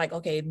sometimes. You're like,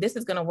 okay, this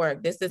is gonna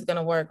work,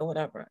 or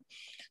whatever.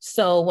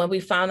 So when we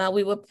found out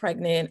we were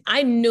pregnant,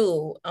 I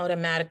knew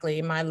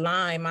automatically my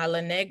La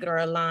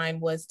Negra line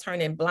was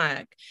turning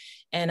black.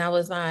 And I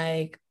was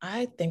like,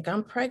 I think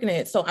I'm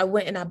pregnant. So I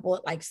went and I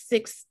bought like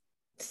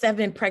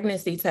 6-7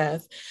 pregnancy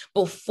tests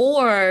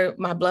before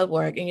my blood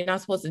work. And you're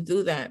not supposed to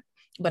do that,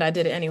 but I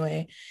did it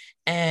anyway.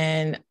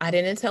 And I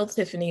didn't tell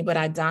Tiffany, but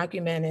I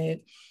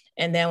documented.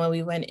 And then when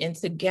we went in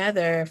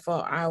together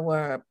for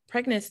our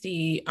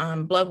pregnancy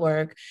blood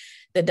work,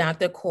 the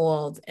doctor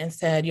called and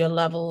said, your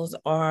levels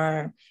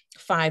are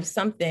 5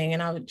 something.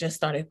 And I just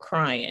started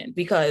crying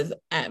because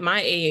at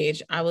my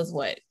age, I was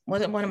what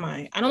am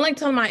I? I don't like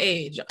telling my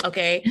age.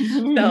 Okay.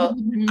 So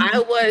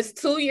I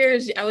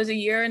was a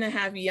year and a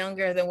half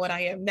younger than what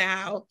I am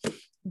now.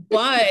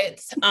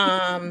 But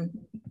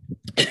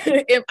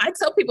if I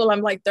tell people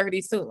I'm like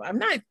 32, I'm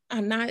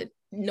not,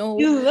 no.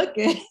 You look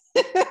it.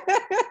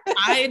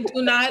 I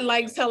do not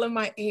like telling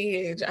my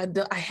age. I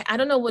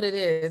don't know what it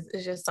is.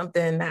 It's just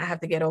something that I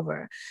have to get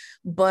over.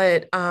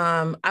 But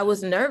I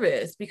was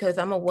nervous because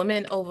I'm a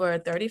woman over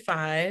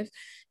 35.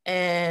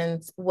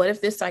 And what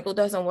if this cycle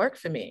doesn't work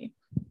for me?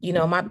 You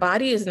know, my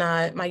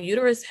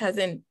uterus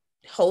hasn't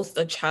hosted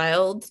a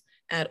child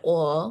at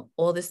all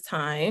this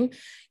time.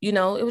 You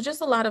know, it was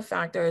just a lot of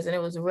factors, and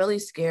it was really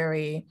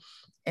scary.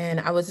 And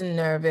I was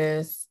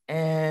nervous,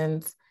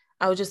 and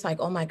I was just like,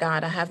 oh my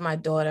God, I have my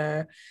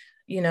daughter.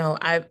 You know,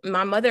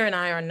 my mother and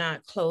I are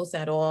not close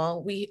at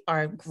all. We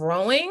are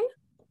growing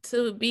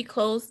to be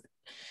close.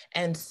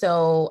 And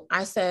so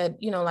I said,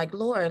 you know, like,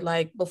 Lord,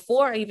 like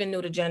before I even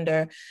knew the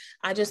gender,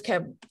 I just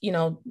kept, you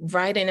know,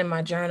 writing in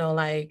my journal,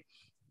 like,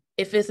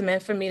 if it's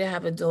meant for me to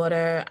have a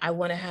daughter, I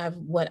want to have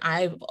what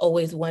I've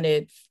always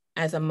wanted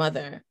as a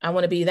mother. I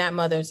want to be that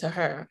mother to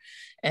her.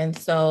 And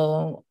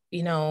so,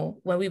 you know,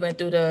 when we went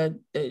through the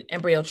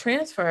embryo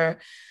transfer,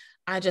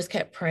 I just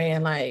kept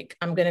praying, like,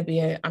 I'm going to be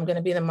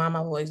the mom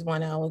I've always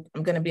wanted.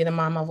 I'm going to be the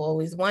mom I've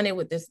always wanted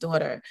with this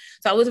daughter.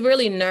 So I was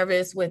really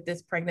nervous with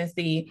this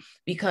pregnancy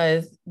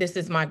because this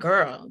is my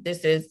girl.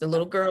 This is the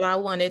little girl I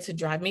wanted to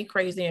drive me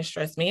crazy and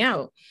stress me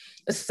out.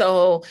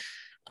 So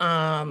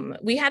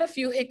we had a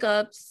few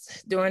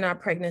hiccups during our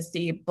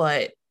pregnancy,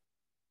 but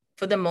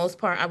for the most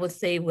part, I would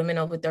say women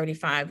over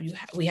 35,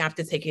 we have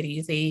to take it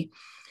easy.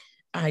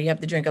 You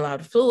have to drink a lot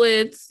of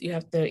fluids. You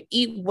have to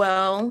eat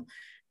well.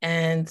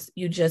 And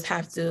you just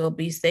have to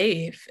be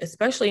safe,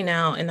 especially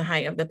now in the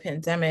height of the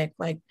pandemic.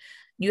 Like,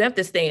 you have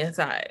to stay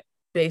inside,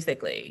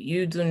 basically.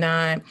 You do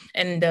not,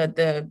 and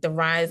the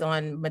rise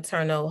on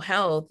maternal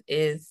health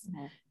is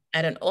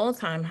at an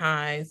all-time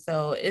high.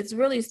 So it's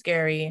really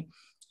scary.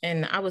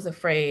 And I was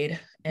afraid.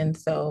 And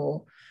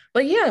so,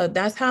 but yeah,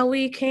 that's how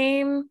we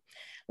came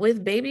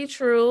with Baby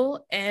True.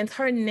 And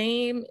her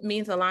name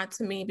means a lot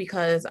to me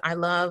because I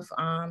love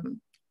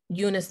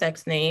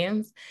unisex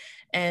names.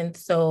 And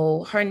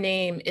so her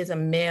name is a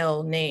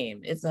male name.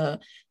 It's a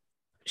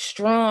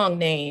strong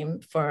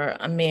name for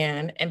a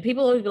man. And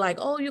people would be like,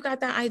 oh, you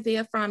got that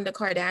idea from the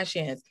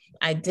Kardashians.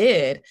 I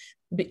did,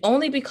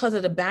 only because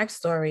of the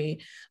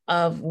backstory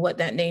of what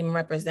that name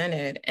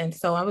represented. And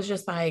so I was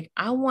just like,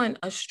 I want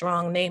a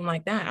strong name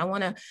like that. I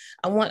want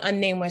a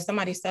name where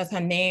somebody says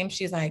her name,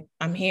 she's like,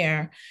 I'm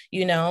here,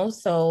 you know?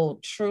 So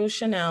True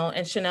Chanel,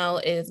 and Chanel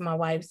is my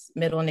wife's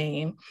middle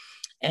name.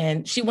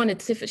 And she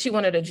wanted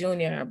a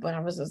junior, but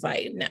I was just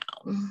like, no,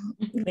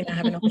 we're not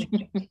having no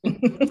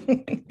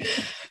junior.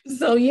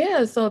 So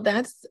yeah, so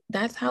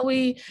that's how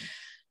we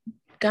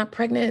got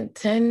pregnant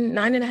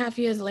 9.5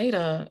 years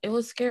later. It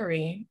was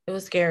scary.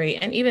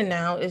 And even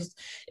now is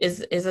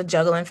a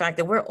juggling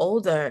factor. We're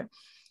older.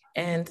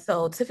 And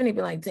so Tiffany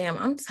be like, damn,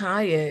 I'm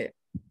tired.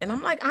 And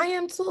I'm like, I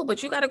am too,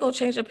 but you got to go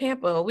change the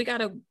pamper. We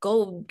got to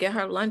go get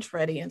her lunch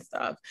ready and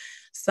stuff.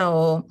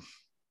 So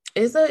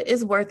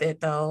it's worth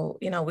it though.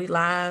 You know, we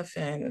laugh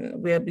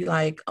and we'll be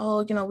like,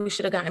 oh, you know, we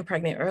should have gotten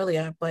pregnant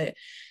earlier, but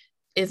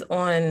it's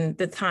on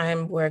the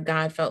time where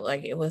God felt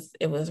like it was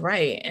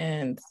right.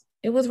 And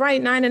it was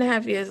right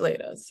 9.5 years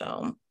later.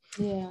 So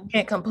yeah,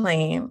 can't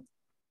complain.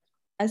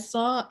 I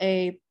saw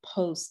a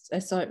post. I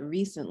saw it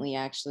recently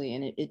actually,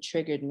 and it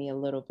triggered me a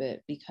little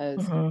bit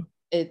because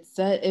it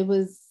said it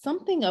was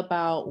something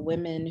about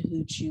women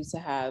who choose to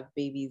have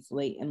babies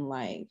late in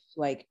life,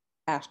 like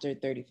after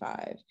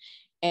 35.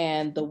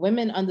 And the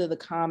women under the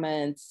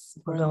comments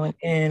were going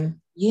in.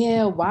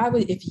 Yeah, why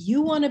would, if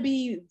you want to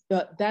be,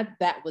 that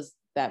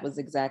was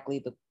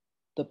exactly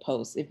the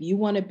post. If you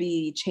want to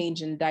be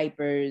changing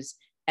diapers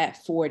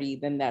at 40,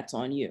 then that's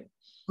on you.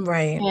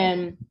 Right.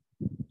 And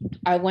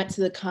I went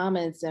to the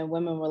comments and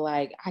women were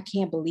like, I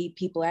can't believe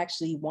people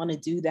actually want to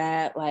do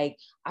that. Like,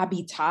 I'd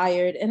be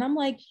tired. And I'm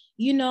like,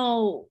 you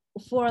know,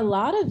 for a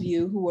lot of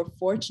you who were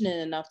fortunate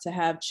enough to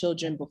have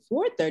children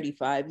before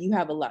 35, you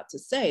have a lot to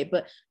say,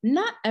 but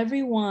not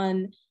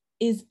everyone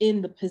is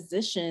in the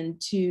position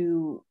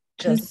to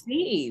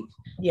conceive.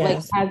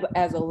 Yes. Like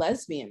as a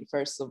lesbian,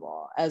 first of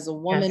all, as a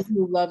woman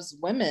who loves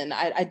women,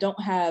 I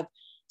don't have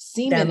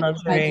semen at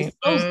my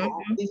disposal.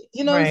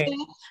 You know what I'm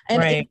saying?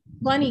 And it's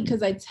funny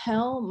because I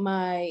tell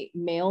my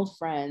male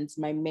friends,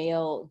 my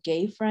male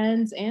gay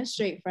friends and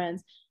straight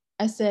friends,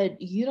 I said,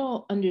 you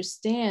don't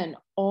understand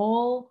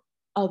all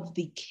of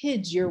the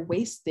kids you're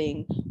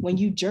wasting when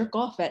you jerk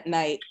off at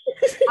night.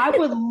 I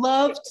would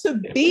love to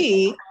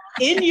be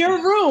in your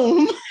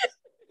room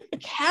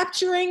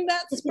capturing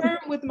that sperm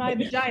with my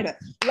vagina.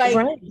 Like,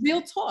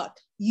 real talk.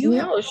 You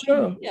have it's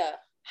true.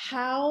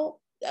 How,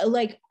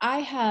 like, I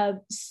have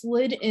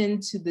slid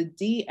into the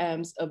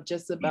DMs of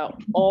just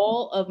about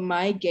all of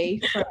my gay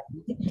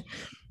friends,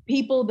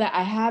 people that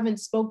I haven't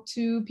spoke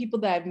to, people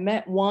that I've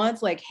met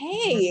once, like,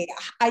 hey,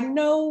 I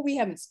know we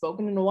haven't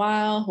spoken in a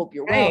while, hope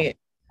you're well.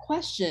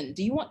 Question,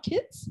 do you want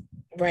kids?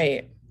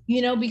 Right.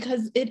 You know,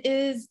 because it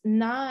is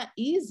not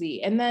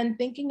easy. And then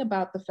thinking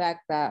about the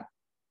fact that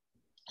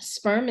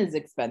sperm is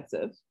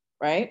expensive,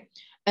 right?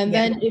 And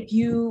then if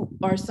you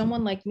are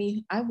someone like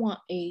me, I want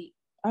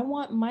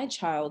my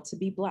child to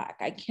be Black.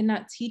 I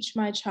cannot teach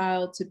my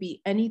child to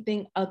be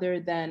anything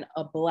other than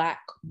a Black,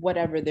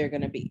 whatever they're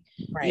going to be.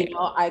 You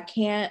know, I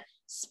can't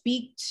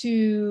speak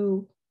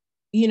to,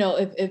 you know,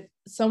 if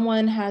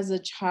someone has a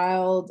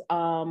child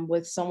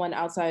with someone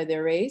outside of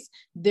their race,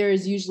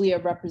 there's usually a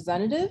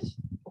representative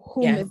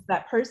who is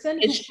that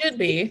person. It should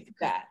be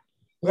that.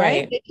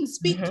 Right? They can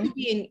speak to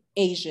being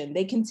Asian.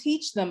 They can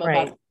teach them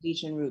about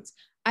Asian roots.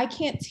 I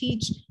can't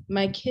teach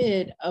my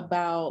kid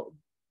about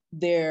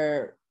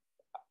their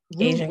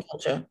Asian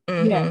culture.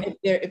 Yeah,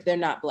 if they're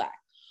not Black.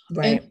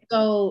 And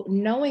so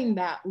knowing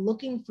that,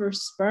 looking for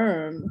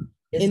sperm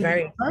is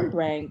very sperm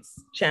ranks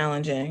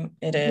challenging.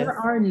 It is. There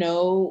are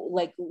no,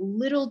 like,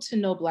 little to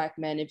no Black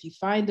men. If you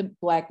find a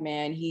Black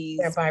man,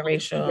 they're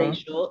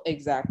biracial.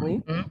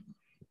 Exactly.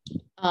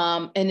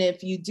 And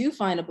if you do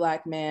find a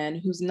Black man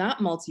who's not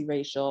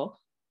multiracial,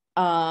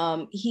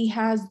 he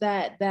has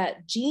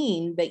that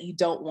gene that you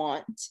don't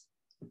want,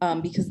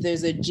 because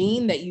there's a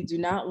gene that you do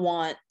not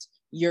want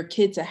your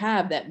kid to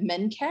have that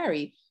men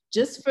carry.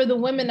 Just for the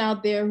women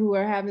out there who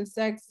are having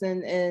sex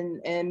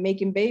and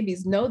making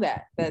babies, know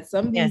that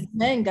some of these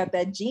men got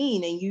that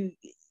gene, and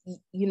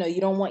you know, you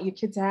don't want your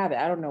kid to have it.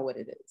 I don't know what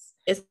it is.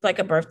 It's like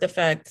a birth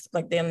defect.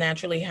 Like, they'll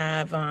naturally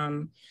have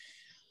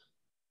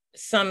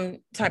some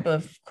type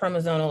of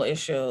chromosomal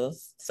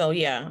issues. So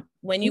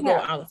when you go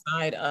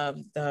outside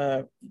of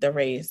the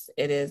race,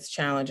 it is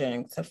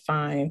challenging to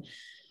find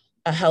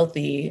a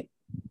healthy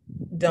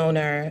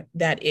donor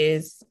that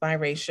is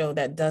biracial,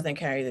 that doesn't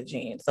carry the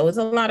gene. So it's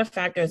a lot of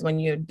factors when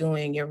you're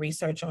doing your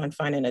research on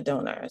finding a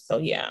donor.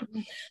 So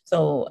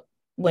so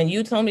when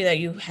you told me that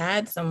you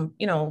had some,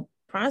 you know,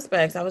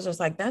 prospects, I was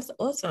just like, that's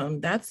awesome.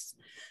 That's,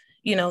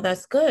 you know,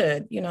 that's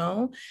good, you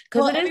know,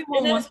 because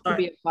everyone wants to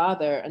be a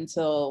father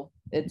until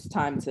it's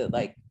time to,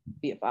 like,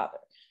 be a father.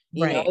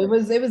 You know, it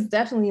was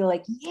definitely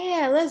like,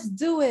 yeah, let's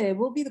do it.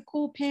 We'll be the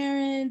cool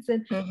parents,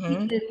 and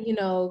you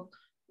know,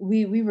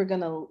 we were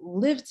gonna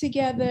live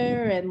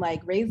together and,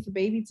 like, raise the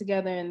baby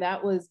together, and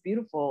that was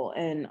beautiful.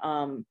 And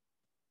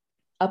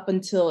up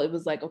until it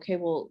was like, okay,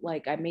 well,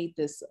 like, I made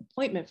this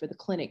appointment for the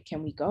clinic.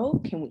 Can we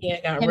go? Can we? Yeah,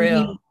 it got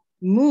real.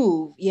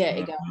 Move? Yeah,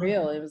 it got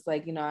real. It was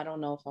like, you know, I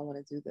don't know if I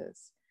want to do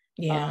this.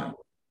 Yeah.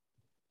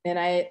 And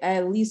I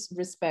at least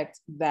respect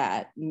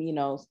that, you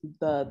know,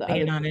 the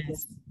other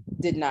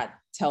did not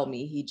tell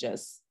me. He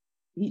just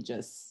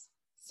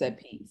said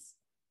peace.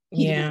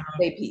 He didn't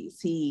say peace.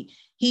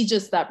 He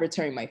just stopped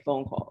returning my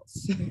phone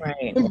calls.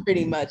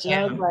 Pretty much. And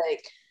I was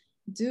like,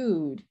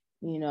 dude,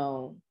 you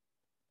know.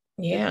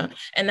 Yeah.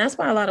 And that's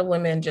why a lot of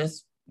women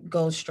just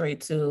go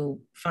straight to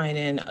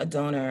finding a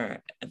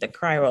donor at the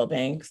cryo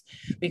banks,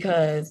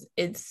 because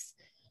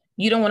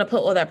you don't want to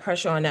put all that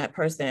pressure on that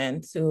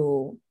person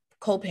to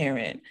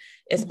co-parent,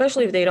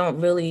 especially if they don't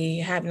really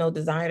have no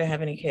desire to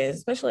have any kids,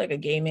 especially like a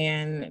gay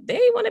man.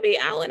 They want to be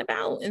out and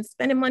about and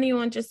spending money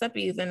on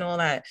Giuseppe's and all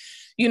that.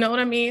 You know what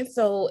I mean?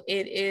 So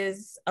it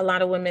is, a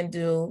lot of women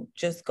do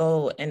just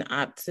go and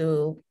opt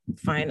to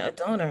find a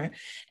donor.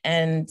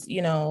 And,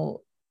 you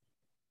know,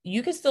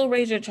 you can still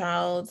raise your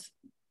child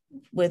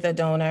with a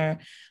donor,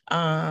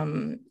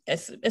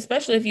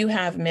 especially if you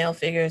have male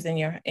figures in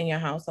your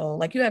household,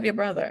 like you have your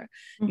brother.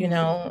 You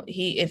know,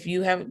 if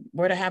you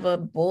were to have a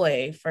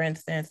boy, for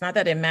instance, not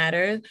that it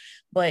matters,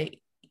 but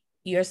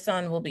your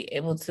son will be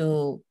able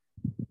to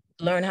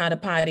learn how to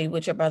potty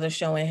with your brother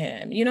showing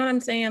him, you know what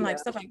I'm saying? Like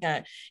stuff like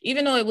that.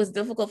 Even though it was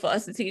difficult for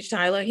us to teach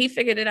Tyler, he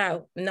figured it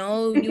out.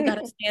 No, you got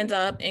to stand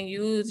up and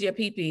use your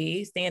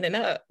pee-pee standing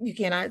up. You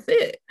cannot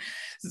sit.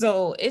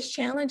 So it's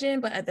challenging,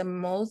 but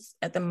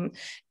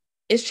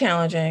it's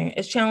challenging.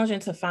 It's challenging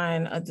to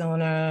find a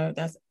donor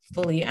that's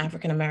fully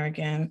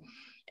African-American.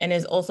 And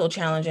it's also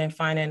challenging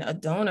finding a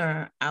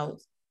donor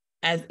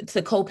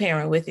to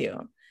co-parent with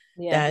you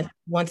that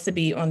wants to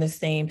be on the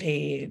same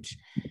page.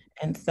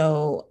 And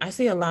so I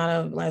see a lot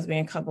of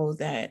lesbian couples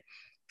that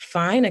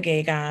find a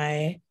gay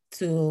guy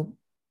to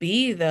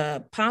be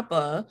the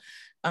papa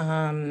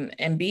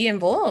and be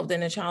involved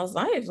in a child's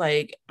life.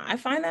 Like, I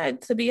find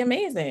that to be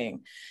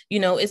amazing. You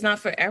know, it's not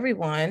for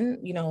everyone.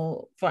 You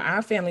know, for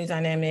our family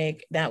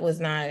dynamic, that was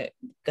not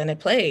gonna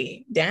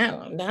play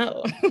down.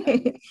 No.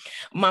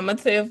 Mama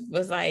Tiff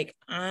was like,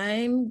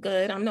 I'm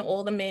good. I'm the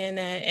older man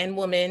and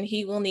woman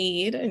he will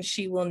need and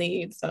she will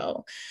need.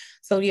 So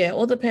yeah, it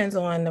all depends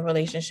on the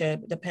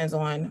relationship, depends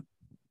on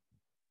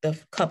the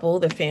couple,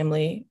 the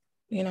family,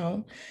 you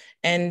know,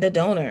 and the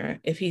donor,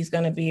 if he's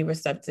going to be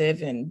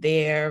receptive and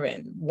there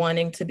and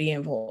wanting to be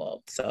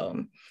involved.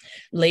 So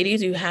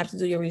ladies, you have to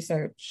do your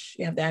research.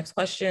 You have to ask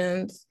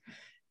questions,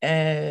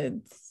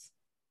 and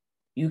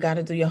you got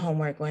to do your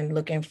homework when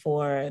looking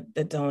for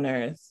the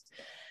donors.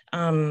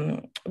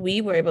 We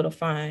were able to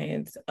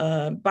find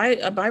a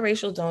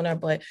biracial donor,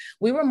 but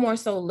we were more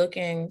so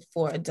looking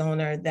for a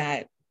donor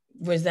that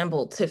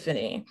resembled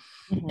Tiffany.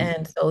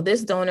 And so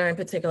this donor in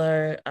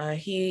particular,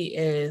 he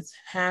is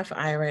half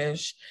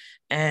Irish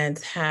and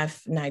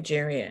half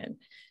Nigerian.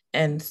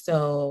 And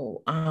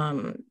so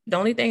the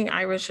only thing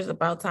Irish is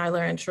about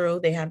Tyler and True,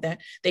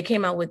 they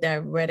came out with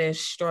that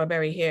reddish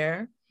strawberry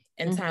hair,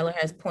 and Tyler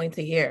has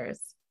pointy ears.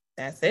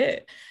 That's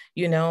it,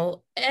 you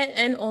know,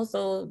 and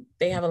also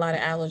they have a lot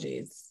of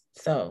allergies.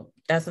 So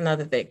that's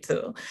another thing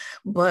too.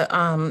 But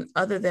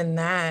other than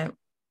that,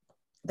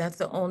 that's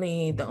the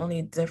only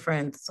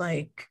difference.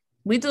 Like,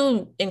 we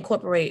do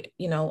incorporate,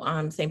 you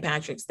know, St.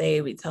 Patrick's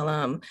Day, we tell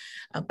them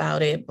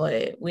about it,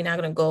 but we're not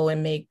gonna go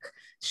and make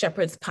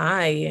shepherd's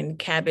pie and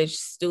cabbage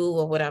stew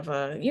or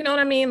whatever. You know what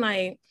I mean?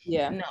 Like,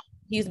 no,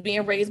 he's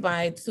being raised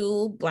by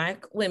two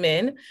Black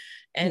women.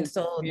 And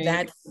so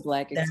that's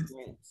Black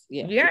experience.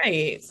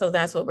 Right. So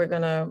that's what we're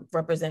gonna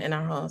represent in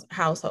our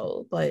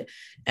household. But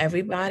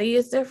everybody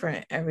is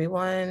different.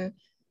 Everyone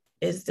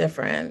is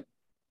different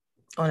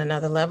on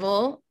another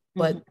level,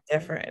 but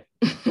different.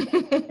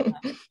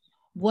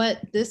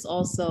 What this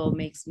also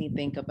makes me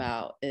think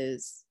about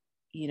is,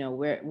 you know,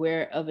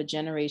 we're of a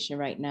generation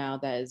right now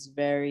that is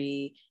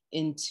very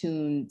in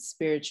tune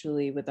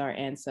spiritually with our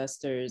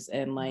ancestors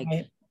and like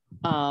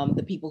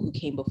the people who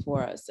came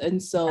before us.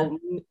 And so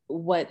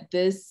what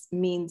this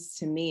means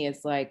to me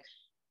is like,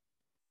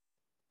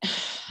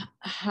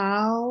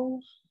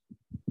 how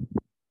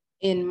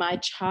in my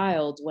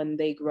child, when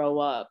they grow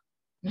up,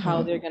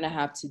 how they're going to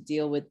have to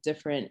deal with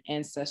different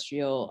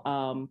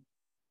ancestral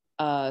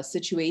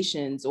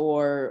situations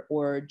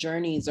or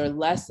journeys or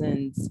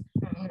lessons,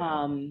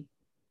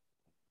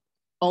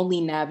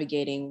 only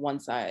navigating one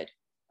side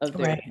of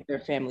their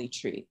family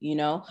tree, you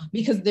know,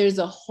 because there's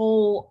a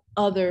whole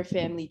other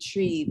family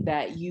tree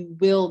that you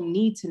will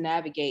need to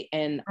navigate,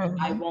 and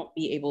I won't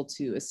be able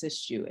to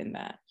assist you in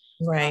that.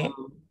 Right.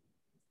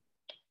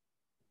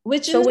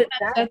 Which is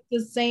that's the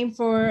same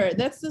for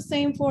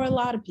a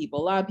lot of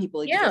people. A lot of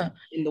people exist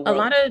in the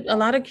world. A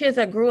lot of kids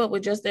that grew up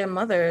with just their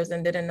mothers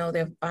and didn't know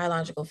their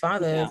biological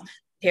fathers.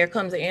 Here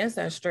comes the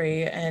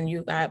ancestry, and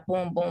you got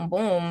boom, boom,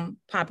 boom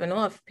popping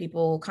off,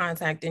 people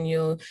contacting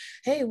you.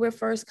 Hey, we're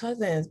first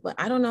cousins, but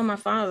I don't know my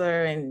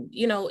father. And,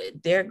 you know,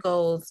 there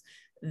goes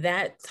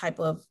that type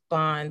of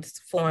bonds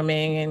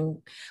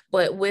forming.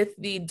 But with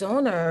the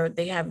donor,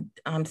 they have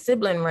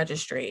sibling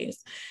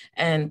registries.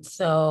 And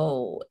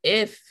so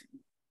if,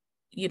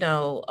 you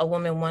know, a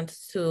woman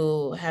wants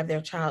to have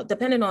their child,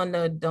 depending on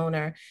the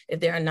donor, if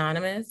they're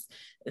anonymous,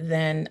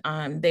 then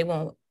they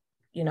won't,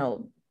 you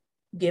know,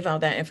 give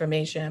out that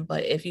information.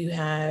 But if you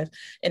have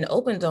an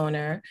open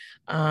donor,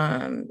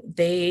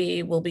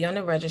 they will be on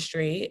the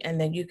registry, and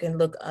then you can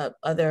look up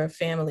other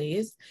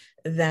families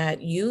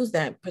that use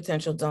that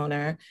potential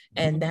donor.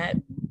 And that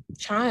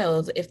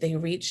child, if they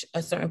reach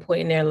a certain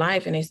point in their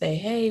life and they say,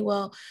 hey,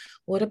 well,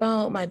 what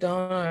about my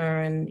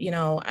donor? And, you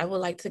know, I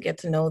would like to get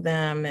to know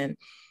them, and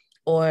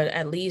or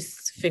at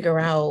least figure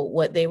out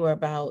what they were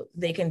about,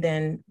 they can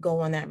then go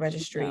on that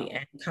registry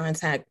and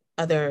contact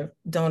other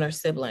donor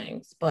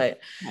siblings. But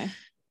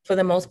for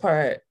the most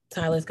part,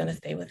 Tyler's going to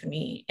stay with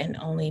me and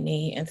only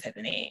me and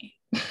Tiffany.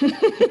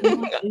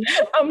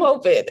 I'm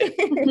hoping.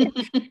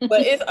 But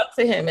it's up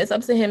to him. It's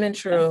up to him and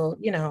True,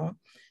 you know,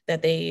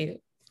 that they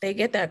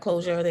get that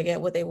closure, they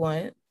get what they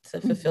want to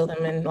fulfill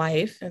them in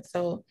life. And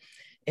so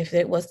if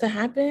it was to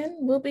happen,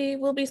 we'll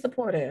be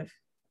supportive.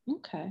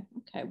 Okay.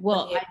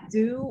 Well, I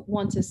do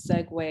want to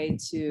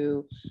segue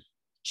to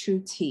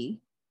True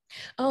T.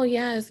 Oh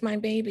yes, my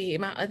baby,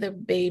 my other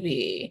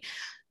baby.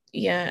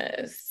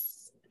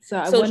 Yes. So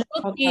I want to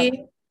talk about,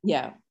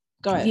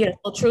 go ahead. Yeah,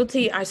 so True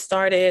T, I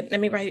started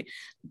February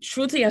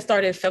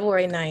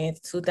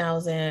 9th,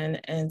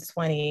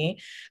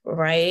 2020,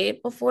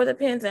 right before the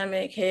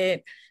pandemic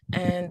hit.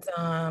 And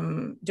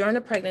during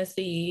the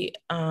pregnancy,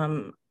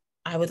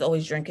 I was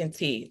always drinking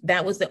tea.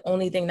 That was the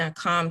only thing that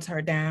calmed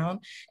her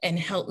down and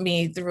helped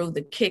me through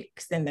the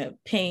kicks and the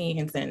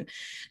pains.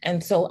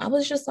 And so I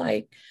was just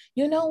like,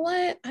 you know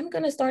what? I'm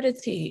going to start a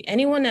tea.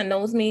 Anyone that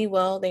knows me,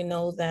 well, they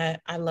know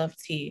that I love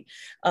tea.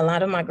 A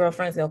lot of my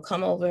girlfriends, they'll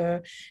come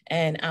over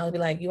and I'll be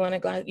like, you want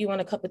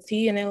a cup of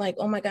tea? And they're like,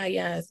 oh my God,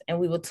 yes. And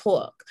we would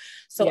talk.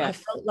 So I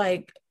felt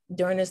like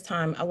during this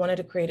time, I wanted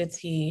to create a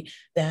tea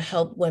that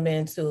helped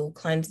women to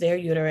cleanse their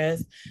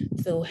uterus,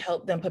 to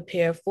help them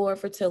prepare for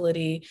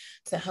fertility,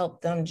 to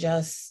help them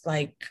just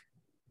like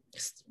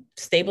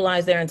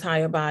stabilize their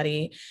entire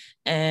body,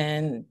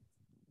 and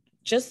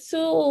just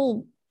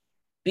to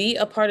be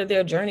a part of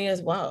their journey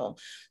as well.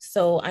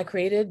 So I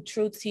created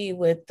True Tea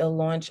with the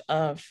launch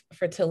of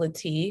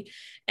Fertility,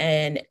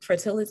 and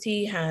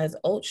Fertility has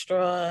oat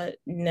straw,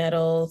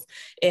 nettles,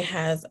 it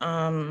has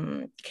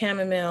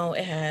chamomile,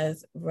 it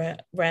has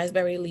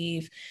raspberry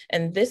leaf,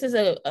 and this is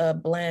a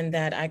blend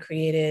that I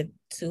created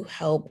to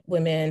help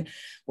women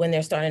when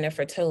they're starting their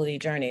fertility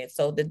journey.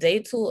 So the day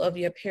 2 of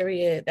your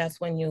period, that's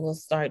when you will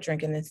start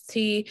drinking this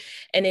tea,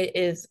 and it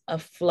is a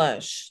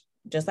flush.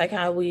 Just like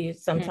how we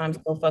sometimes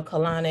go for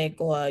colonic,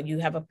 or you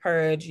have a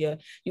purge, you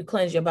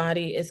cleanse your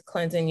body, it's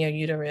cleansing your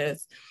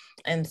uterus.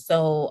 And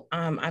so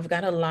I've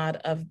got a lot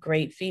of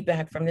great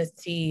feedback from this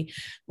tea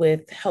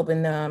with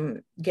helping them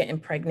getting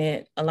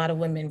pregnant. A lot of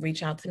women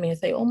reach out to me and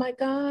say, oh my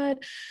God,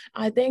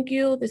 I thank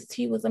you. This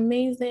tea was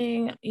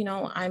amazing. You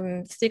know,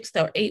 I'm 6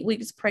 or 8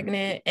 weeks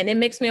pregnant, and it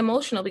makes me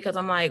emotional because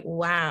I'm like,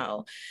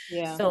 wow.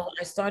 Yeah. So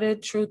I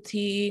started True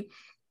Tea.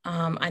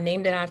 I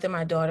named it after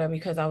my daughter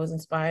because I was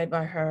inspired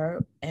by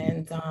her.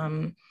 And,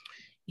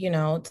 you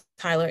know,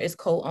 Tyler is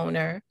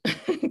co-owner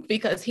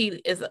because he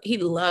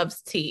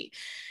loves tea.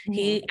 Mm-hmm.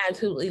 He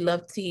absolutely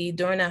loved tea.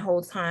 During that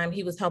whole time,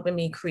 he was helping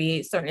me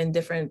create certain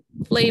different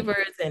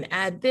flavors and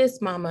add this,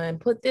 mama, and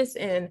put this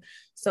in.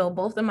 So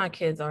both of my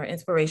kids are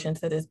inspiration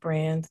to this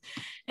brand,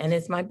 and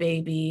it's my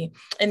baby.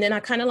 And then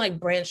I kind of like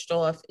branched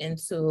off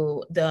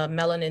into the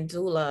melanin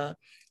doula.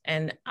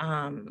 And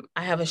I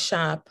have a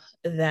shop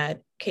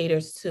that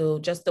caters to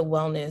just the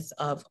wellness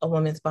of a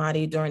woman's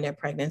body during their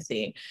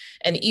pregnancy.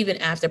 And even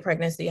after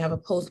pregnancy, I have a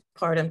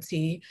postpartum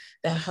tea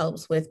that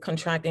helps with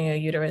contracting your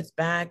uterus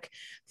back,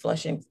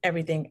 flushing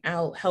everything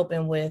out,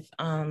 helping with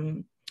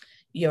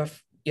your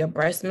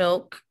breast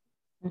milk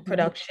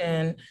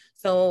production.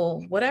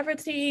 So whatever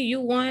tea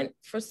you want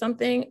for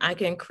something, I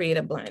can create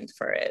a blend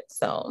for it.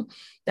 So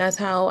that's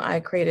how I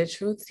created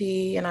True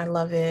Tea, and I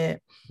love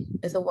it.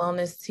 It's a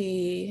wellness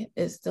tea.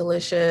 It's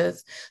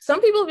delicious.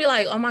 Some people be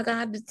like, oh my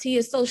God, the tea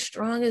is so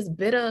strong, it's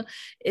bitter.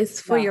 It's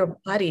for your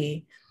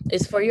body.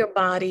 It's for your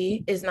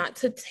body. It's not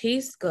to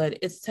taste good.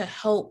 It's to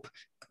help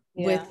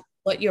with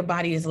what your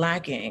body is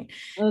lacking.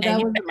 And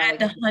you can add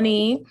the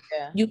honey.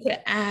 You could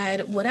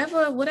add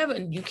whatever.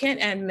 You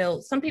can't add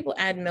milk. Some people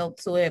add milk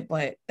to it,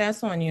 but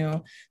that's on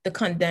you. The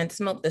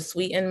condensed milk, the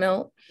sweetened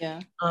milk.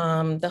 Yeah.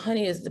 The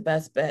honey is the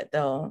best bet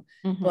though.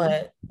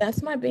 But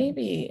that's my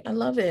baby. I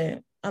love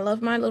it. I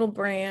love my little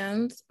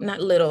brands. Not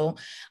little.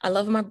 I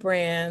love my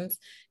brands.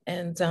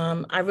 And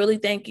I really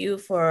thank you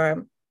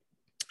for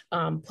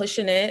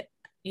pushing it,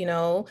 you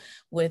know,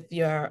 with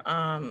your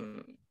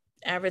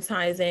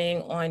advertising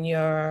on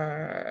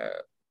your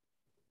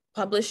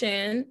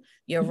publishing,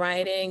 your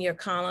writing, your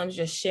columns,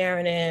 just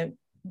sharing it,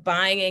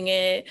 buying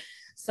it.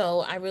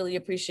 So I really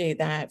appreciate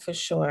that for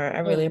sure.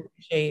 I really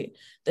appreciate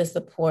the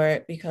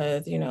support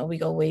because, you know, we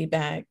go way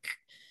back.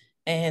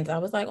 And I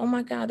was like, oh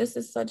my God, this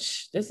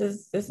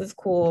is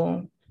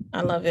cool.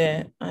 I love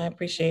it. I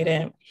appreciate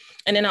it.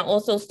 And then I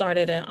also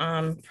started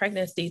a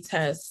pregnancy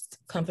test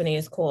company.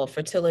 It's called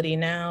Fertility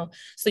Now.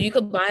 So you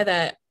could buy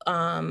that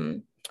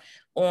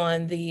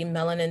on the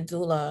Melanin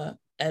Doula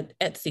at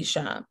Etsy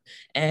shop,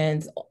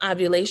 and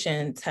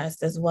ovulation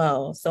test as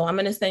well. So I'm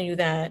going to send you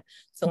that.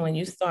 So when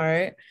you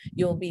start,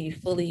 you'll be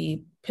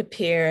fully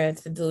prepared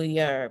to do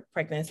your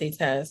pregnancy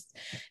test.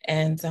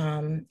 And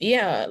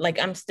yeah, like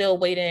I'm still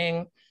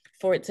waiting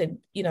for it to,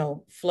 you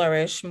know,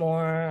 flourish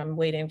more. I'm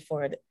waiting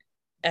for the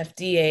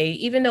FDA,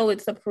 even though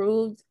it's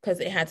approved, because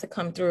it had to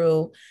come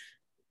through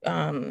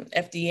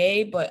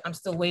FDA, but I'm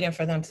still waiting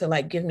for them to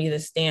like give me the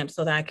stamp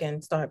so that I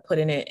can start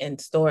putting it in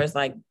stores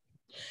like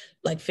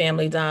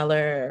Family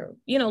Dollar,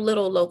 you know,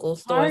 little local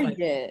stores.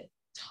 Target.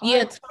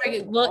 Yeah,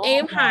 Target. Well,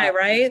 aim high,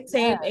 right?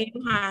 Same aim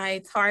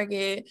high,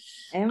 Target.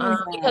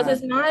 Because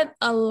it's not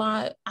a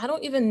lot. I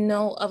don't even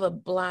know of a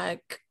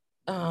Black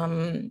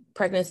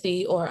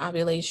pregnancy or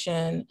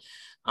ovulation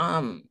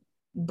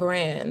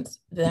brand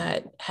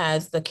that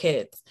has the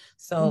kits.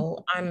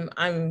 So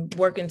I'm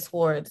working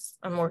towards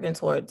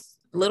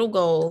little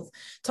goals.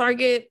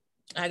 Target,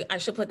 I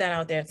should put that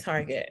out there.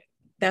 Target.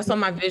 That's on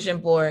my vision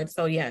board.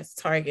 So yes,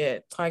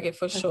 Target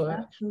for sure.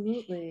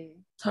 Absolutely.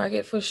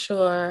 Target for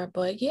sure.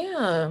 But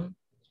yeah.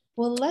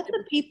 Well, let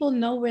the people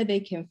know where they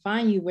can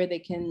find you, where they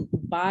can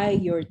buy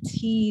your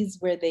teas,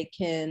 where they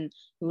can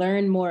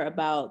learn more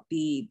about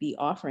the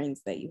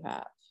offerings that you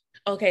have.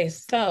 Okay,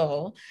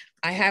 so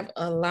I have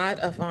a lot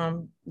of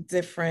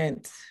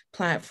different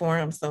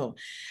platforms. So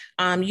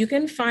you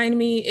can find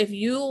me if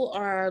you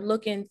are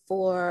looking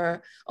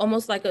for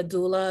almost like a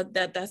doula,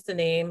 that's the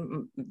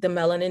name, the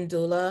Melanin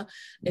Doula.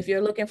 If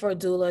you're looking for a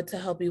doula to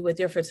help you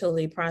with your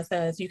fertility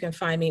process, you can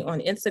find me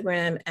on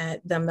Instagram at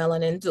the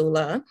Melanin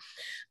Doula.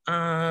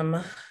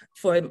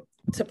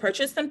 To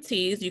purchase some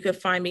teas, you can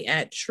find me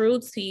at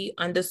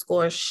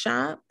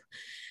truetea_shop.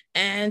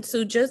 And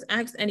to just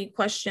ask any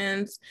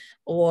questions,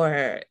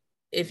 or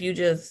if you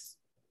just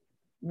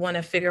want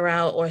to figure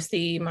out or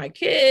see my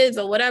kids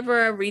or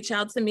whatever, reach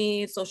out to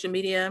me. Social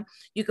media,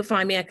 you can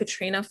find me at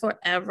Katrina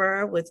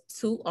Forever with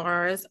 2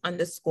 R's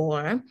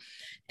 _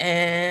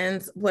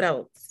 And what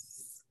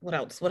else? What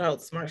else,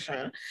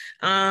 Marsha?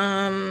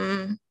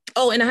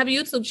 Oh, and I have a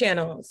YouTube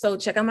channel. So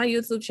check out my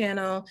YouTube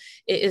channel.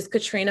 It is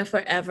Katrina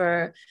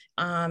Forever.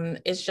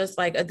 It's just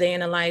like a day in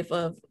the life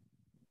of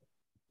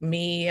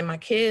me and my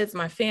kids,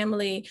 my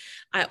family.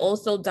 I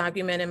also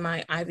documented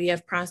my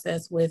IVF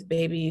process with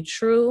baby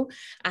True.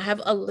 I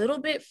have a little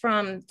bit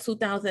from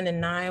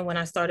 2009 when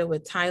I started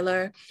with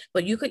Tyler,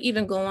 but you could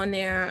even go on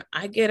there.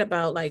 I get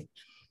about like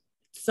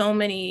so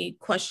many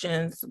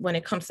questions when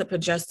it comes to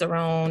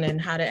progesterone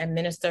and how to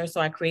administer.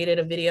 So I created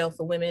a video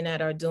for women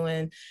that are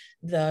doing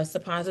the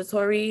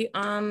suppository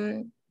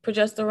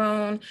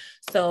progesterone.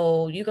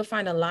 So you can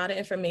find a lot of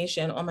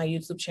information on my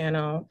YouTube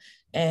channel.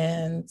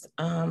 And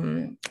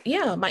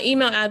yeah, my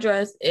email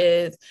address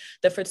is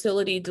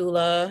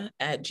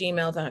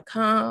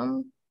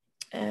thefertilitydoula@gmail.com.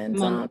 And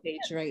I'm on the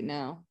page right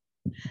now.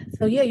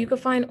 So yeah, you can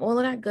find all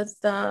of that good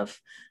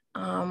stuff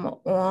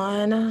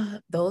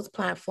on those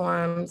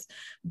platforms.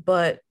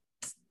 But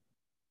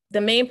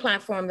the main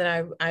platform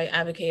that I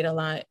advocate a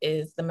lot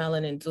is the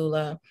Melanin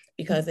Doula,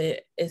 because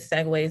it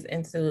segues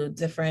into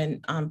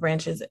different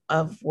branches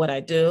of what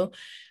I do.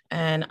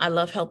 And I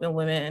love helping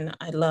women.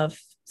 I love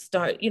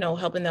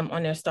helping them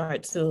on their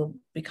start to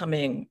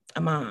becoming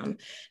a mom.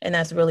 And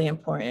that's really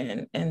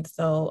important. And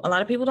so a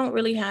lot of people don't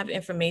really have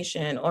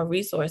information or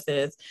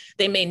resources.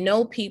 They may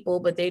know people,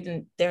 but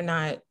they're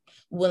not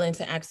willing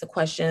to ask the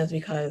questions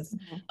because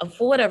of,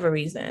 for whatever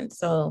reason.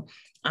 So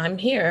I'm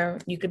here.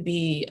 You could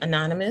be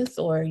anonymous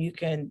or you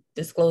can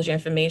disclose your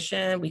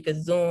information. We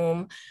could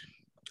Zoom.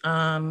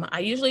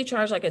 I usually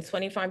charge like a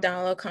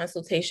 $25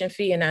 consultation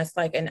fee, and that's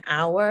like an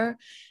hour.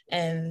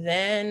 And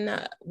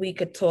then we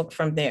could talk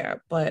from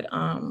there. But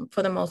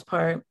for the most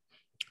part,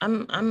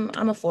 I'm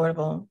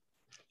affordable.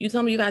 You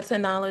tell me you got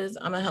 $10,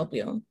 I'm gonna help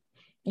you,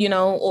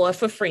 or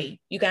for free.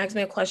 You can ask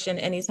me a question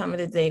any time of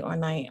the day or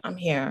night. I'm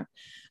here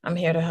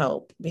to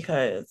help,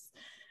 because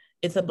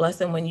it's a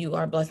blessing when you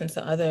are a blessing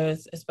to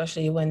others,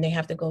 especially when they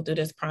have to go through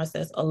this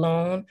process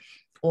alone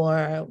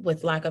or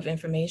with lack of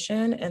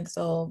information. And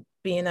so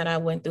being that I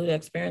went through the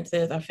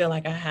experiences, I feel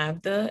like I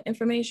have the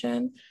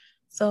information.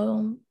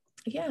 So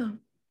yeah.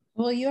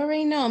 Well, you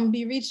already know I'm gonna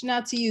be reaching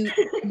out to you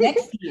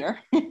next year.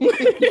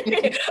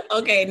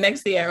 Okay,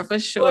 next year for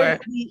sure.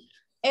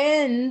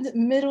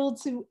 Middle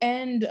to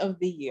end of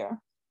the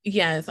year.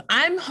 Yes,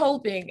 I'm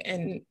hoping,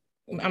 and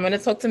I'm going to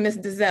talk to Miss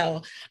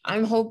Dizelle.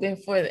 I'm hoping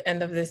for the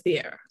end of this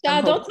year.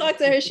 Don't talk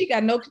to her. She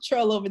got no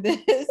control over this.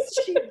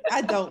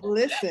 I don't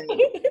listen.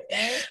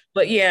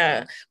 But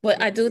yeah,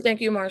 but I do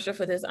thank you, Marsha,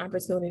 for this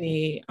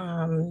opportunity.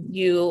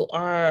 You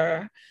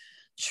are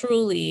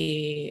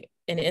truly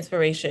an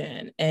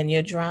inspiration, and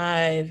your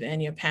drive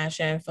and your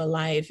passion for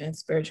life and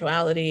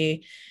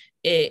spirituality,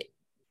 it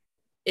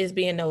is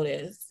being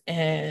noticed.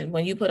 And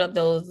when you put up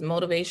those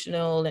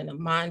motivational and the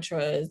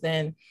mantras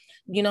and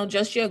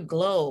just your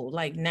glow,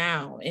 like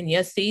now in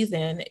your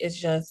season, is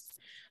just,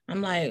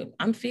 I'm like,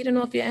 I'm feeding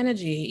off your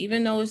energy,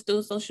 even though it's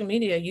through social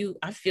media.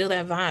 I feel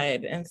that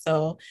vibe. And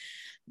so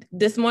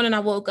this morning I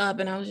woke up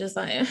and I was just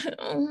like,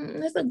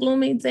 it's a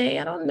gloomy day.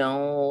 I don't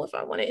know if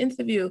I want to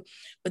interview.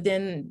 But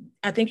then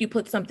I think you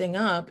put something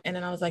up, and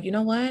then I was like, you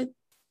know what?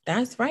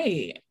 That's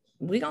right.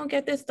 We're going to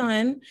get this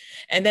done.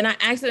 And then I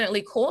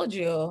accidentally called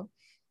you.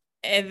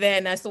 And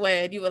then that's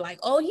when you were like,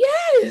 oh,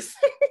 yes.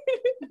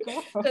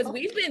 Because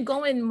we've been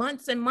going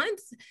months and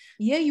months.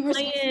 Yeah, you were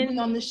supposed to be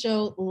on the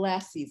show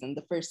last season,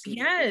 the first season.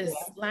 Yes,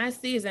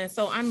 last season.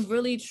 So I'm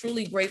really,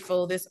 truly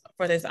grateful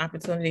for this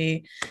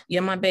opportunity.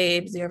 You're my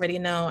babes. You already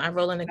know. I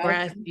roll in the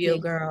grass with you,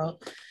 girl.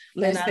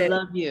 Listen, and I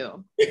love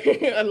you.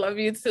 I love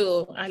you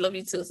too. I love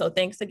you too. So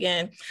thanks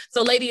again.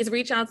 So ladies,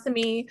 reach out to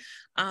me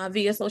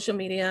via social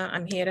media.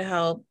 I'm here to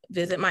help.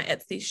 Visit my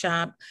Etsy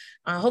shop.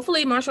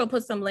 Hopefully Marsha will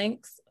put some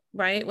links,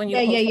 right? When you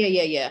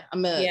yeah.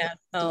 I'm gonna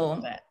do all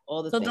that.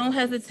 So don't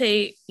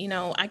hesitate.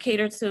 I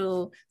cater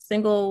to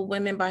single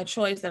women by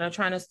choice that are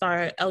trying to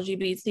start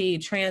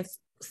LGBT, trans,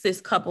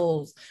 cis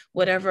couples,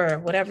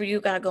 whatever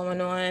you got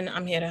going on.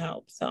 I'm here to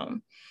help. So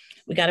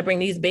we got to bring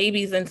these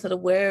babies into the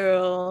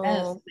world.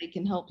 Yes, they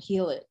can help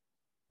heal it.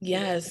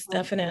 Yes,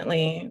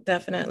 definitely.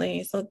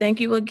 So thank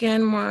you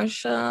again,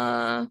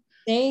 Marsha.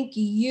 Thank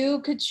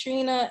you,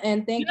 Katrina,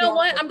 and thank you. You know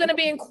what? I'm gonna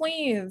be in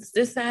Queens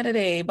this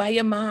Saturday by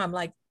your mom,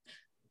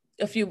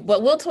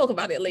 but we'll talk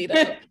about it later.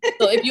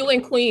 So if you're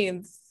in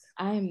Queens.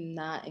 I'm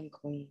not in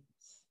Queens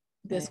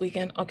this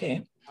weekend.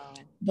 Okay.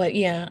 But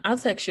yeah, I'll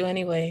text you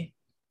anyway.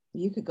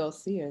 You could go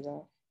see her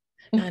though.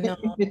 I know.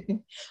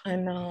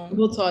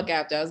 We'll talk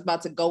after. I was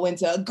about to go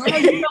into, girl,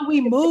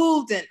 we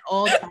moved and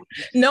all that.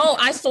 No,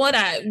 I saw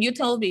that. You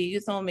told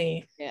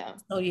me. Yeah.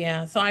 So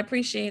yeah. So I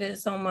appreciate it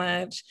so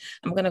much.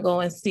 I'm going to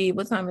go and see.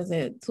 What time is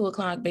it?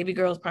 2:00. Baby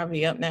girl's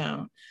probably up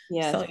now.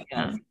 Yeah. So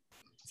yeah.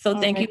 So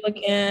thank you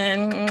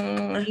again.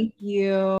 Thank you.